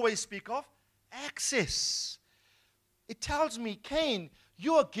does doorway speak of? Access. It tells me, Cain,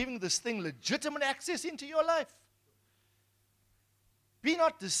 you are giving this thing legitimate access into your life. Be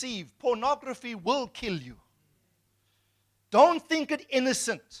not deceived. Pornography will kill you. Don't think it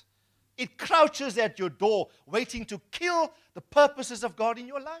innocent. It crouches at your door, waiting to kill the purposes of God in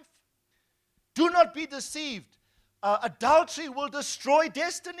your life. Do not be deceived. Adultery will destroy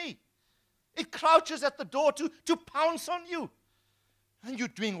destiny. It crouches at the door to pounce on you. And you're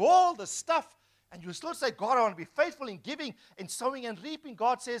doing all the stuff, and you still say, God, I want to be faithful in giving and sowing and reaping.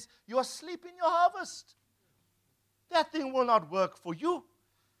 God says, you are asleep in your harvest. That thing will not work for you.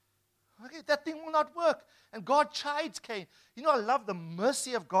 Okay, that thing will not work. And God chides Cain. You know, I love the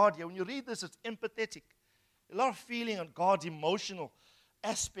mercy of God here. When you read this, it's empathetic. A lot of feeling on God's emotional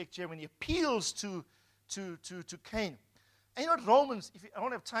aspect here when he appeals to Cain. And you know what, Romans, I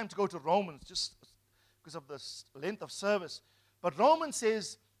don't have time to go to Romans just because of the length of service. But Romans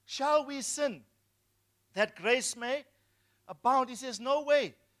says, shall we sin that grace may abound? He says, no way.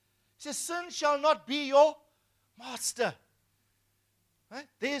 He says, sin shall not be your master. Right?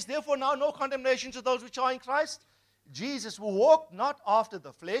 There is therefore now no condemnation to those which are in Christ Jesus, who walk not after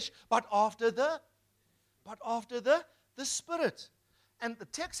the flesh, but after the Spirit. And the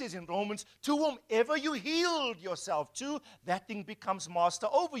text says in Romans, to whomever you yield yourself to, that thing becomes master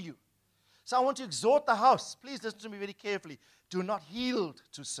over you. So I want to exhort the house. Please listen to me very carefully. Do not yield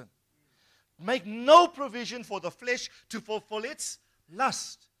to sin. Make no provision for the flesh to fulfill its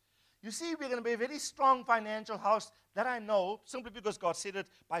lust. You see, we're going to be a very strong financial house, that I know, simply because God said it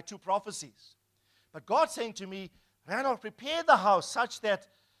by 2 prophecies. But God's saying to me, Randolph, prepare the house such that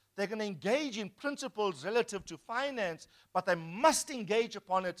they're going to engage in principles relative to finance, but they must engage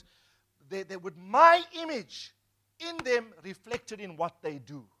upon it with my image in them reflected in what they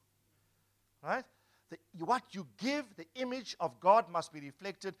do. Right? What you give, the image of God must be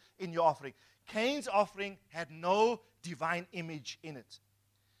reflected in your offering. Cain's offering had no divine image in it.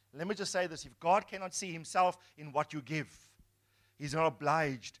 Let me just say this. If God cannot see himself in what you give, he's not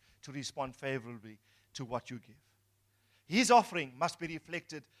obliged to respond favorably to what you give. His offering must be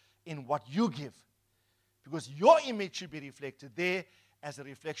reflected in what you give, because your image should be reflected there as a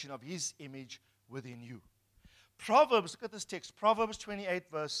reflection of his image within you. Proverbs, look at this text, Proverbs 28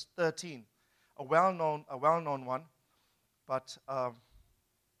 verse 13, a well-known one, but I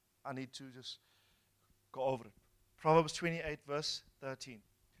need to just go over it. Proverbs 28 verse 13.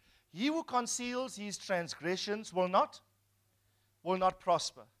 He who conceals his transgressions will not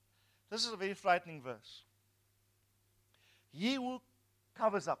prosper. This is a very frightening verse. He who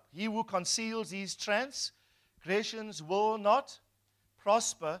covers up, he who conceals his transgressions will not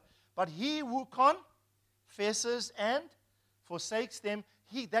prosper, but he who confesses and forsakes them,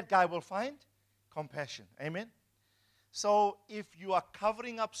 that guy will find compassion. Amen? So if you are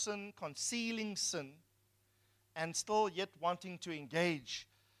covering up sin, concealing sin, and still yet wanting to engage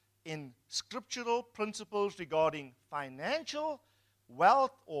in scriptural principles regarding financial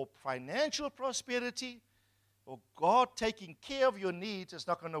wealth or financial prosperity, or God taking care of your needs, it's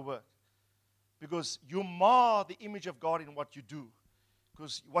not going to work. Because you mar the image of God in what you do.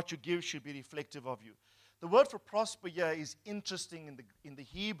 Because what you give should be reflective of you. The word for prosper here is interesting in the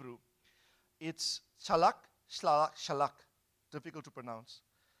Hebrew. It's shalak, difficult to pronounce.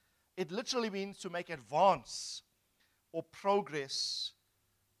 It literally means to make advance or progress,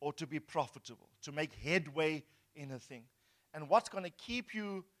 or to be profitable, to make headway in a thing. And what's going to keep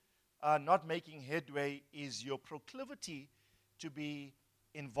you not making headway is your proclivity to be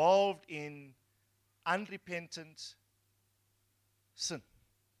involved in unrepentant sin.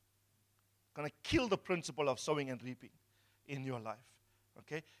 Going to kill the principle of sowing and reaping in your life.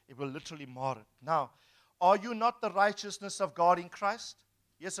 Okay? It will literally mar it. Now, are you not the righteousness of God in Christ?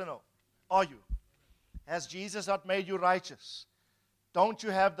 Yes or no? Are you? Has Jesus not made you righteous? Don't you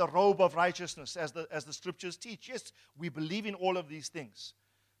have the robe of righteousness as the scriptures teach? Yes, we believe in all of these things.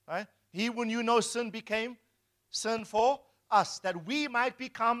 Right? He who knew no sin became sin for us, that we might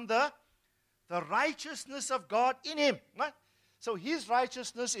become the righteousness of God in him. Right? So his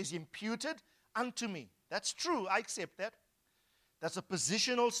righteousness is imputed unto me. That's true. I accept that. That's a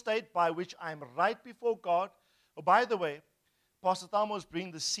positional state by which I'm right before God. Oh, by the way, Pastor Tamo is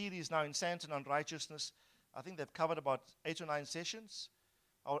bringing the series now in Santon on righteousness. I think they've covered about 8 or 9 sessions.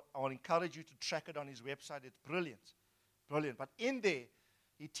 I will encourage you to track it on his website. It's brilliant. Brilliant. But in there,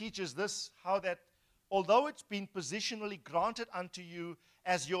 he teaches this, how that although it's been positionally granted unto you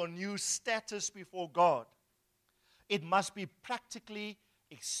as your new status before God, it must be practically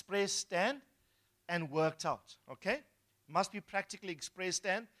expressed and worked out. Okay? Must be practically expressed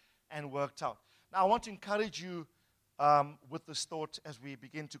and worked out. Now, I want to encourage you with this thought as we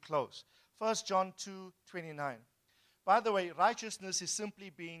begin to close. 1 John 2:29. By the way, righteousness is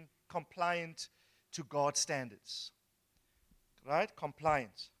simply being compliant to God's standards. Right?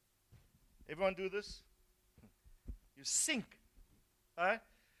 Compliant. Everyone do this? You sink. Right?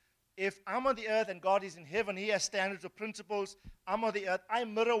 If I'm on the earth and God is in heaven, he has standards or principles. I'm on the earth. I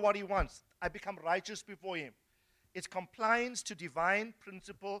mirror what he wants. I become righteous before him. It's compliance to divine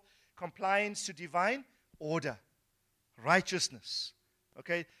principle, compliance to divine order, righteousness.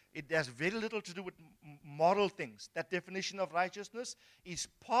 Okay? It has very little to do with moral things. That definition of righteousness is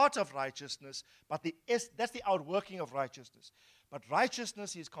part of righteousness, but that's the outworking of righteousness. But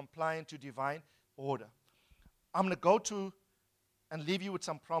righteousness is compliant to divine order. I'm going to go to and leave you with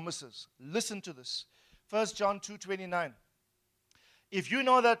some promises. Listen to this. 1 John 2:29. If you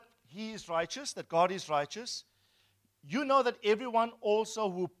know that he is righteous, that God is righteous, you know that everyone also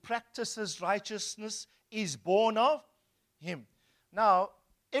who practices righteousness is born of him. Now,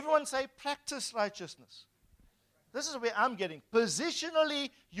 everyone say, practice righteousness. This is where I'm getting. Positionally,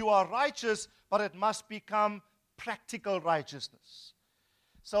 you are righteous, but it must become practical righteousness.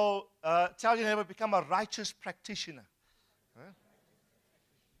 So, tell your neighbor, become a righteous practitioner. Right?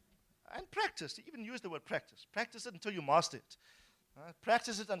 And practice. Even use the word practice. Practice it until you master it.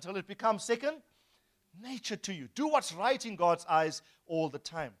 Practice it until it becomes second nature to you. Do what's right in God's eyes all the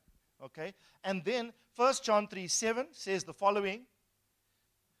time. Okay? And then 1 John 3:7 says the following.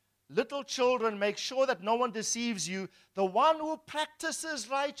 Little children, make sure that no one deceives you. The one who practices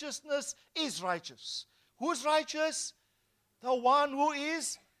righteousness is righteous. Who's righteous? The one who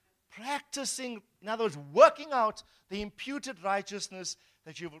is practicing, in other words, working out the imputed righteousness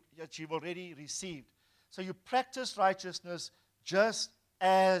that you've already received. So you practice righteousness just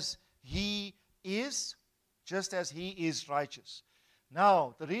as he is righteous.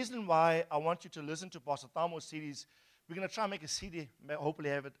 Now, the reason why I want you to listen to Pastor Tamo's series, we're going to try and make a CD, hopefully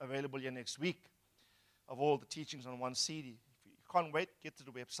have it available here next week, of all the teachings on one CD. If you can't wait, get to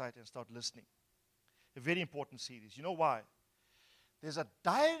the website and start listening. A very important series. You know why? There's a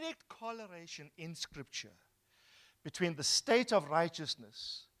direct correlation in Scripture between the state of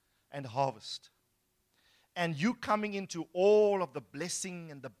righteousness and harvest, and you coming into all of the blessing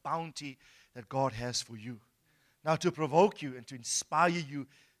and the bounty that God has for you. Now, to provoke you and to inspire you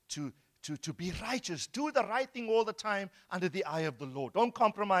to be righteous, do the right thing all the time under the eye of the Lord. Don't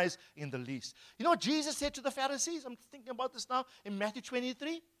compromise in the least. You know what Jesus said to the Pharisees? I'm thinking about this now in Matthew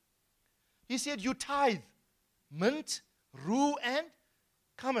 23. He said, you tithe mint, rue, and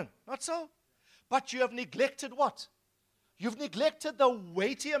cumin. Not so? But you have neglected what? You've neglected the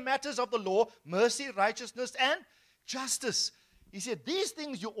weightier matters of the law, mercy, righteousness, and justice. He said, these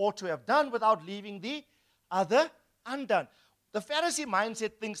things you ought to have done without leaving the other undone. The Pharisee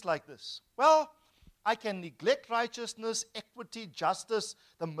mindset thinks like this. Well, I can neglect righteousness, equity, justice,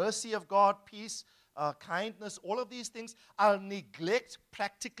 the mercy of God, peace, kindness, all of these things. I'll neglect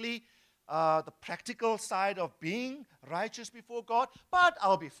practically the practical side of being righteous before God, but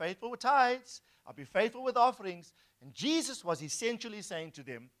I'll be faithful with tithes. I'll be faithful with offerings. And Jesus was essentially saying to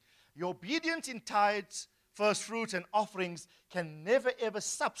them, your obedience in tithes, first fruits, and offerings can never ever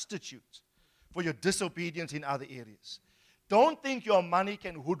substitute for your disobedience in other areas. Don't think your money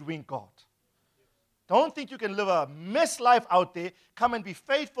can hoodwink God. Don't think you can live a mess life out there, come and be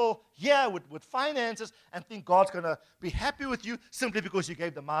faithful here with finances, and think God's going to be happy with you simply because you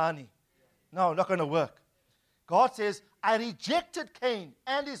gave the money. No, not going to work. God says, I rejected Cain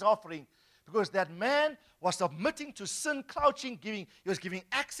and his offering because that man was submitting to sin, crouching, he was giving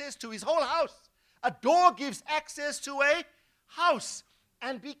access to his whole house. A door gives access to a house.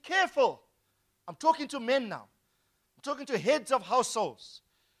 And be careful. I'm talking to men now. I'm talking to heads of households.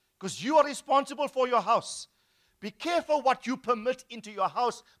 Because you are responsible for your house. Be careful what you permit into your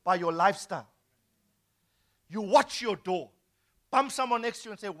house by your lifestyle. You watch your door. Bump someone next to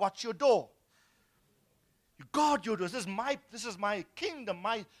you and say, watch your door. You guard your door. This is my kingdom,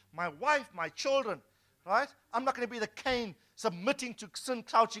 my wife, my children. Right? I'm not going to be the Cain submitting to sin,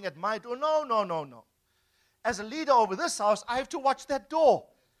 crouching at my door. No. As a leader over this house, I have to watch that door.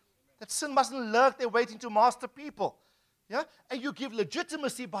 That sin mustn't lurk there waiting to master people. Yeah? And you give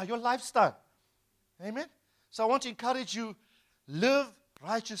legitimacy by your lifestyle. Amen? So I want to encourage you, live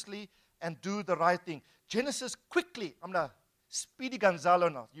righteously and do the right thing. Genesis, quickly. I'm going to speedy Gonzalo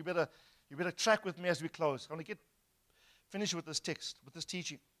now. You better track with me as we close. I'm going to finish with this text, with this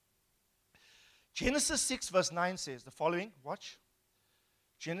teaching. Genesis 6 verse 9 says the following. Watch.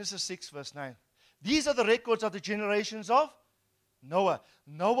 Genesis 6 verse 9. These are the records of the generations of Noah.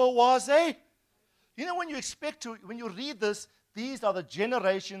 Noah was you know when you read this, these are the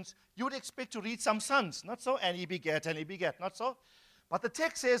generations, you would expect to read some sons. Not so, and he begat, not so. But the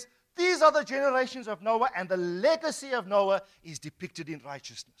text says, these are the generations of Noah, and the legacy of Noah is depicted in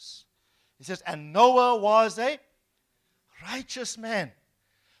righteousness. It says, and Noah was a righteous man,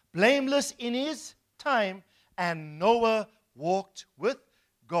 blameless in his time, and Noah walked with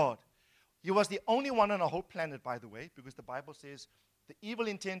God. He was the only one on the whole planet, by the way, because the Bible says the evil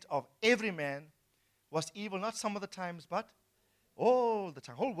intent of every man was evil, not some of the times, but all the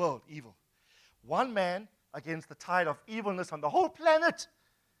time, whole world evil. One man against the tide of evilness on the whole planet.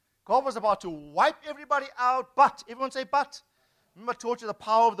 God was about to wipe everybody out, but, everyone say but. Remember I taught you the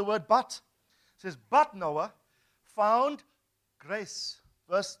power of the word but? It says, but Noah found grace.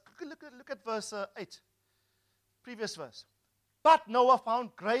 Look at verse 8. Previous verse. But Noah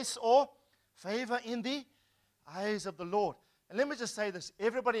found grace or favor in the eyes of the Lord. And let me just say this.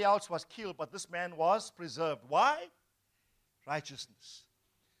 Everybody else was killed, but this man was preserved. Why? Righteousness.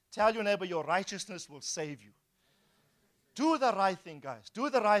 Tell your neighbor your righteousness will save you. Do the right thing, guys. Do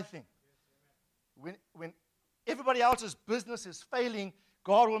the right thing. When everybody else's business is failing,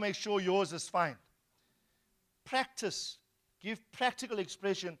 God will make sure yours is fine. Practice. Give practical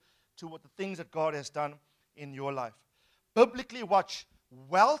expression to what the things that God has done in your life. Biblically, watch.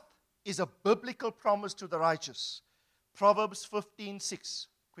 Wealth is a biblical promise to the righteous. Proverbs 15:6.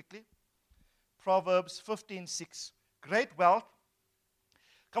 Quickly. Proverbs 15:6. Great wealth.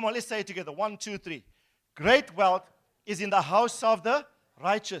 Come on, let's say it together. 1, 2, 3. Great wealth is in the house of the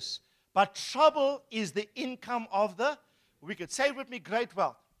righteous, but trouble is the income of the wicked. Say it with me, great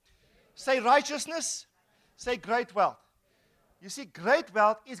wealth. Say righteousness. Say great wealth. You see, great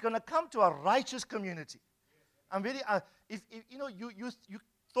wealth is going to come to a righteous community. I'm very, if you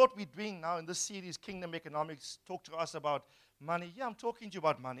thought we're doing now in this series, Kingdom Economics, talk to us about money. Yeah, I'm talking to you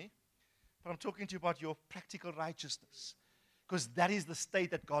about money, but I'm talking to you about your practical righteousness, because that is the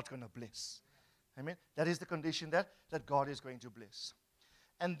state that God's going to bless. Amen. That is the condition that God is going to bless.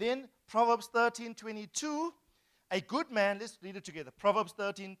 And then Proverbs 13:22, a good man, let's read it together. Proverbs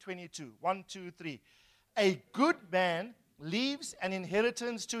 13:22, 1, 2, 3. A good man leaves an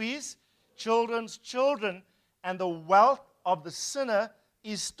inheritance to his children's children, and the wealth of the sinner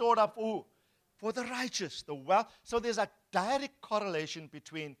is stored up for the righteous. The wealth. So there's a direct correlation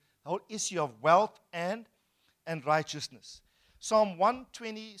between the whole issue of wealth and righteousness. Psalm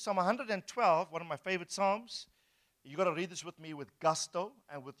 112, one of my favorite psalms. You got to read this with me with gusto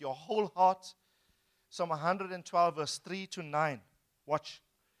and with your whole heart. Psalm 112, verse 3 to 9. Watch.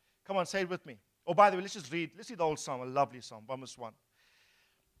 Come on, say it with me. Oh, by the way, let's see the whole psalm, a lovely psalm, verse 1.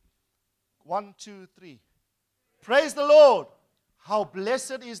 1, 2, 3. Praise the Lord. How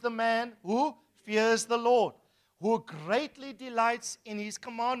blessed is the man who fears the Lord, who greatly delights in his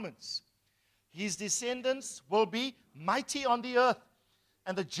commandments. His descendants will be mighty on the earth,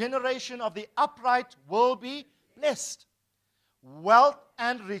 and the generation of the upright will be blessed. Wealth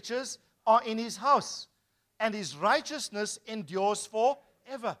and riches are in his house, and his righteousness endures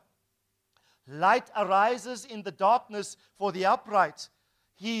forever. Light arises in the darkness for the upright.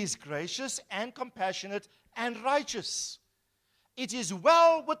 He is gracious and compassionate and righteous. It is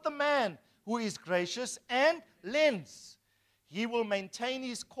well with the man who is gracious and lends. He will maintain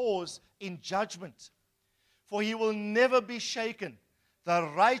his cause in judgment, for he will never be shaken. The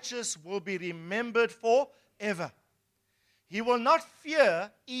righteous will be remembered forever. He will not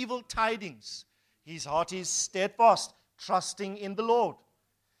fear evil tidings. His heart is steadfast, trusting in the Lord.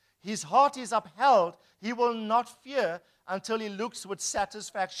 His heart is upheld. He will not fear until he looks with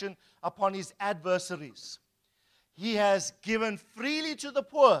satisfaction upon his adversaries. He has given freely to the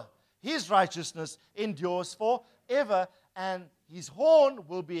poor. His righteousness endures forever, and his horn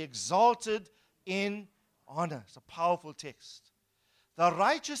will be exalted in honor. It's a powerful text. The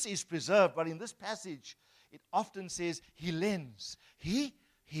righteous is preserved, but in this passage, it often says he lends. He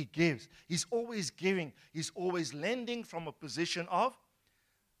gives. He's always giving. He's always lending from a position of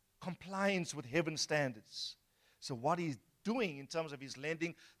compliance with heaven's standards. So what he's doing in terms of his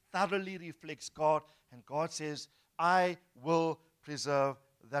lending thoroughly reflects God, and God says, I will preserve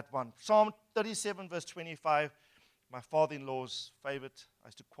that one. Psalm 37, verse 25, my father-in-law's favorite. I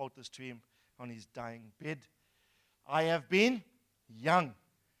used to quote this to him on his dying bed. I have been young,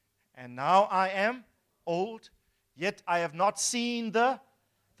 and now I am old, yet I have not seen the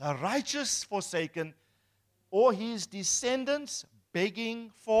righteous forsaken, or his descendants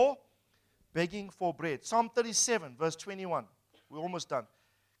begging for bread. Psalm 37, verse 21. We're almost done.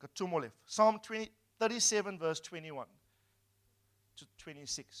 Got two more left. Psalm 37, verse 21 to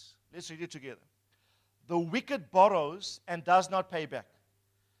 26. Let's read it together. The wicked borrows and does not pay back,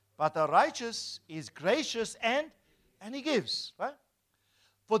 but the righteous is gracious and he gives. Right?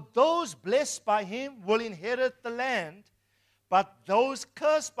 For those blessed by him will inherit the land, but those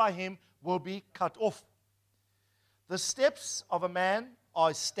cursed by him will be cut off. The steps of a man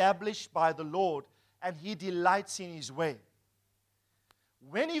are established by the Lord, and he delights in his way.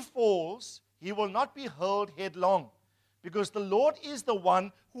 When he falls, he will not be hurled headlong, because the Lord is the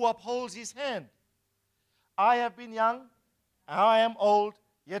one who upholds his hand. I have been young, now I am old,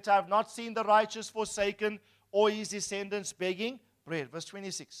 yet I have not seen the righteous forsaken, or his descendants begging bread. Verse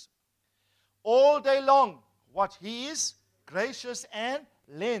 26. All day long, what he is, gracious and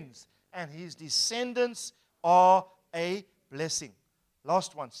lends, and his descendants are a blessing.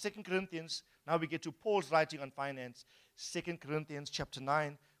 Last one, 2 Corinthians. Now we get to Paul's writing on finance. 2 Corinthians chapter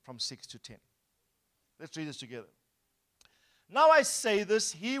 9 from 6 to 10. Let's read this together. Now I say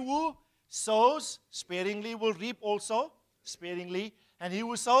this, he who sows sparingly will reap also sparingly, and he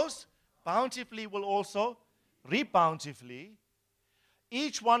who sows bountifully will also reap bountifully.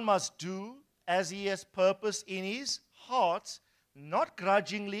 Each one must do as he has purpose in his heart, not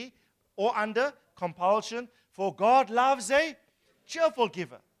grudgingly or under compulsion, for God loves a cheerful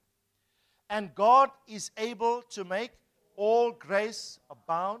giver. And God is able to make all grace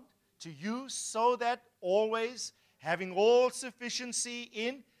abound to you, so that always, having all sufficiency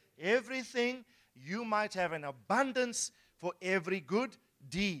in everything, you might have an abundance for every good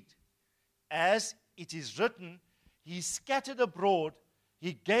deed. As it is written, he scattered abroad,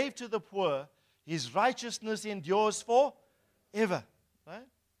 he gave to the poor, his righteousness endures forever. Right?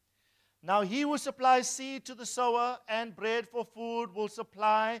 Now he who supplies seed to the sower and bread for food will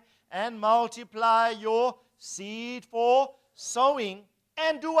supply and multiply your seed for sowing,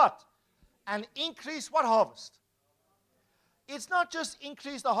 and do what? And increase what harvest? It's not just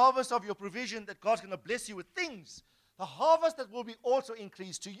increase the harvest of your provision that God's going to bless you with things. The harvest that will be also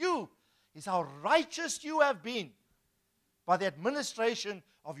increased to you is how righteous you have been by the administration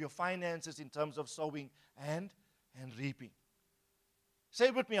of your finances in terms of sowing and reaping. Say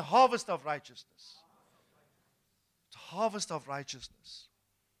it with me, a harvest of righteousness. It's a harvest of righteousness.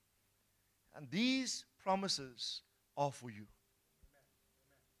 And these promises are for you.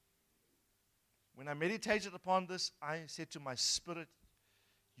 When I meditated upon this, I said to my spirit,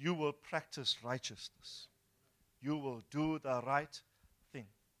 you will practice righteousness. You will do the right thing.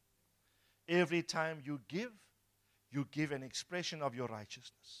 Every time you give an expression of your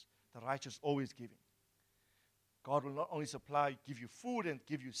righteousness. The righteous always giving. God will not only supply, give you food and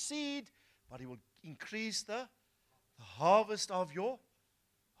give you seed, but he will increase the harvest of your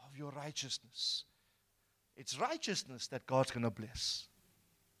righteousness. It's righteousness that God's going to bless.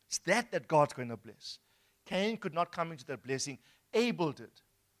 It's that God's going to bless. Cain could not come into that blessing. Abel did.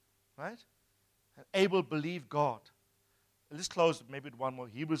 Right? And Abel believed God. Let's close maybe with one more.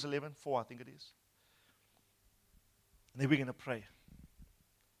 Hebrews 11:4, I think it is. And then we're going to pray.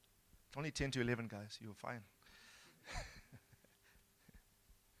 It's only 10 to 11, guys. You're fine.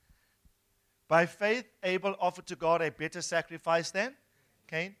 By faith, Abel offered to God a better sacrifice than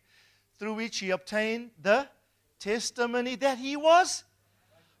Cain, through which he obtained the testimony that he was.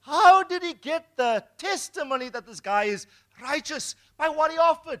 How did he get the testimony that this guy is righteous? By what he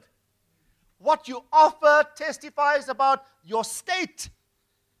offered. What you offer testifies about your state.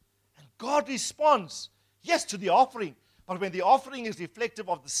 And God responds, yes, to the offering. But when the offering is reflective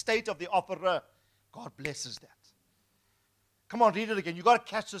of the state of the offerer, God blesses that. Come on, read it again. You've got to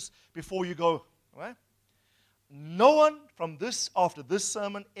catch this before you go. Right? no one after this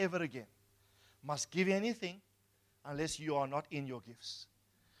sermon ever again must give anything unless you are not in your gifts.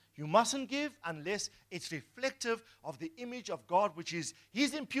 You mustn't give unless it's reflective of the image of God, which is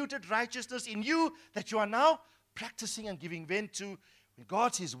His imputed righteousness in you that you are now practicing and giving vent to. When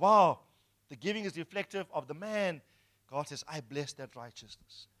God says, wow, the giving is reflective of the man, God says, I bless that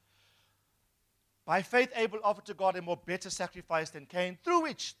righteousness. By faith, Abel offered to God a more better sacrifice than Cain, through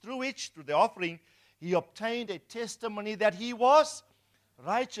the offering, he obtained a testimony that he was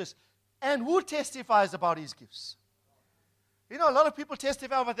righteous. And who testifies about his gifts? You know, a lot of people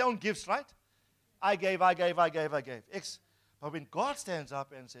testify about their own gifts, right? I gave. But when God stands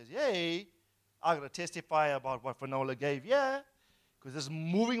up and says, hey, I'm going to testify about what Finola gave, because it's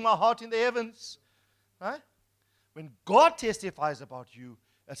moving my heart in the heavens, right? When God testifies about you,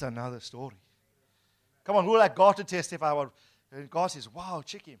 that's another story. Come on, who would like God to testify about? And God says, wow,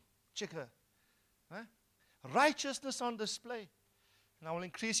 check him, check her. Right? Righteousness on display. And I will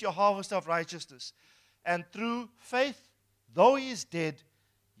increase your harvest of righteousness. And through faith, though he is dead,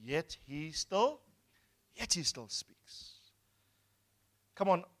 yet he still speaks. Come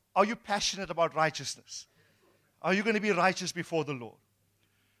on, are you passionate about righteousness? Are you going to be righteous before the Lord?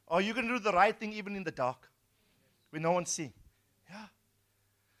 Are you going to do the right thing even in the dark when no one's seeing? Yeah.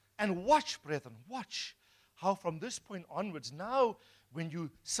 And watch, brethren, watch how from this point onwards, now when you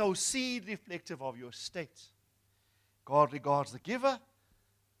sow seed reflective of your state, God regards the giver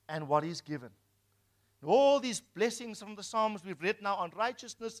and what is given. All these blessings from the Psalms we've read now on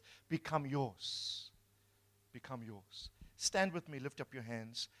righteousness become yours. Become yours. Stand with me, lift up your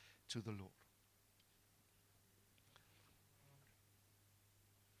hands to the Lord.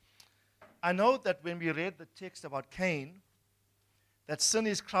 I know that when we read the text about Cain, that sin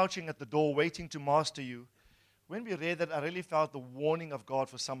is crouching at the door waiting to master you. When we read that, I really felt the warning of God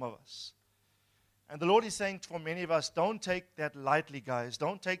for some of us. And the Lord is saying for many of us, don't take that lightly, guys.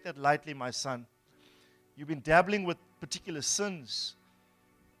 Don't take that lightly, my son. You've been dabbling with particular sins.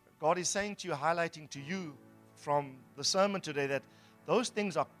 God is saying to you, highlighting to you from the sermon today that those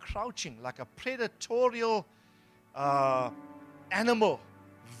things are crouching like a predatorial animal,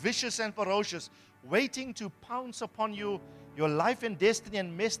 vicious and ferocious, waiting to pounce upon you, your life and destiny,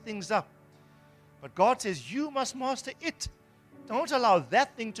 and mess things up. But God says, you must master it. Don't allow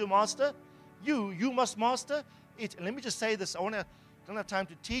that thing to master you. You must master it. And let me just say this. I don't have time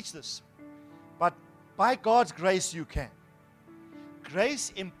to teach this. But by God's grace, you can.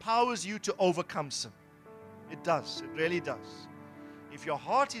 Grace empowers you to overcome sin. It does. It really does. If your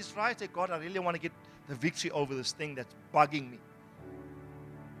heart is right, God, I really want to get the victory over this thing that's bugging me,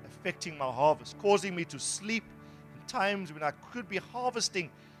 affecting my harvest, causing me to sleep in times when I could be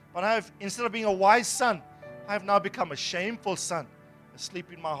harvesting. But instead of being a wise son, I have now become a shameful son,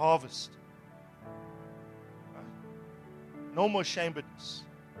 asleep in my harvest. No more shamedness.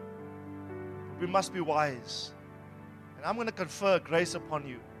 We must be wise. And I'm going to confer grace upon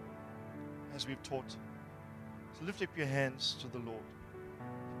you as we've taught. So lift up your hands to the Lord.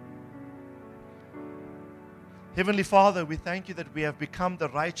 Heavenly Father, we thank you that we have become the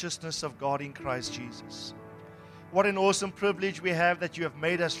righteousness of God in Christ Jesus. What an awesome privilege we have that you have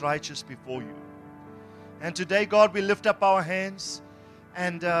made us righteous before you. And today, God, we lift up our hands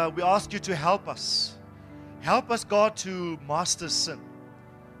and we ask you to help us. Help us, God, to master sin.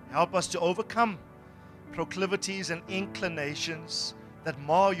 Help us to overcome proclivities and inclinations that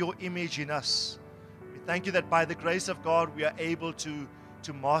mar your image in us. We thank you that by the grace of God, we are able to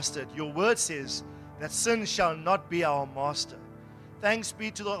master it. Your word says that sin shall not be our master. Thanks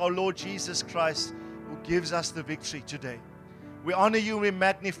be to our Lord Jesus Christ, who gives us the victory today. We honor you and we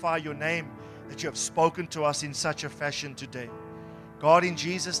magnify your name that you have spoken to us in such a fashion today. God, in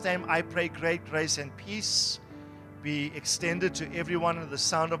Jesus' name, I pray great grace and peace be extended to everyone under the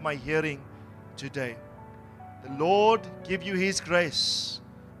sound of my hearing today. The Lord give you his grace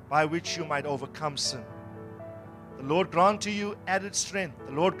by which you might overcome sin. The Lord grant to you added strength.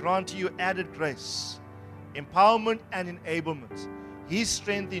 The Lord grant to you added grace, empowerment and enablement. His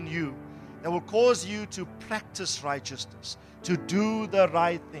strength in you that will cause you to practice righteousness, to do the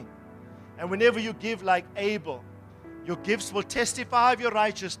right thing. And whenever you give like Abel, your gifts will testify of your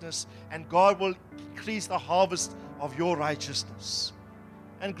righteousness, and God will increase the harvest of your righteousness.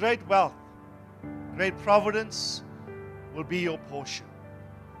 And great wealth, great providence will be your portion.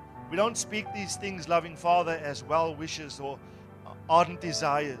 We don't speak these things, loving Father, as well wishes or ardent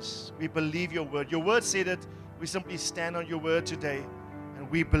desires. We believe your word. Your word said it. We simply stand on your word today, and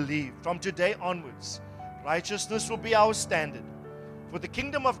we believe. From today onwards, righteousness will be our standard. For the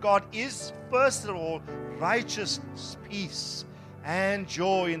kingdom of God is, first of all, righteousness, peace, and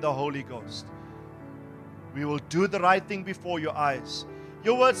joy in the Holy Ghost. We will do the right thing before your eyes.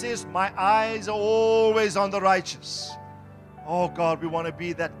 Your word says, my eyes are always on the righteous. Oh God, we want to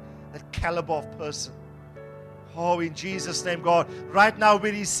be that caliber of person. Oh, in Jesus' name, God, right now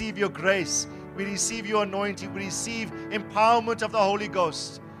we receive your grace. We receive your anointing. We receive empowerment of the Holy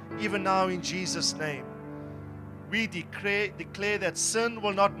Ghost. Even now in Jesus' name. We declare that sin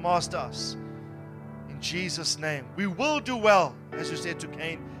will not master us. In Jesus' name. We will do well, as you said to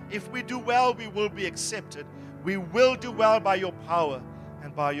Cain. If we do well, we will be accepted. We will do well by your power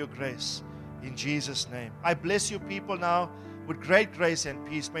and by your grace. In Jesus' name. I bless you people now with great grace and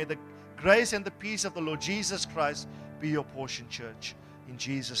peace. May the grace and the peace of the Lord Jesus Christ be your portion, church. In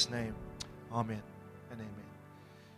Jesus' name. Amen and amen.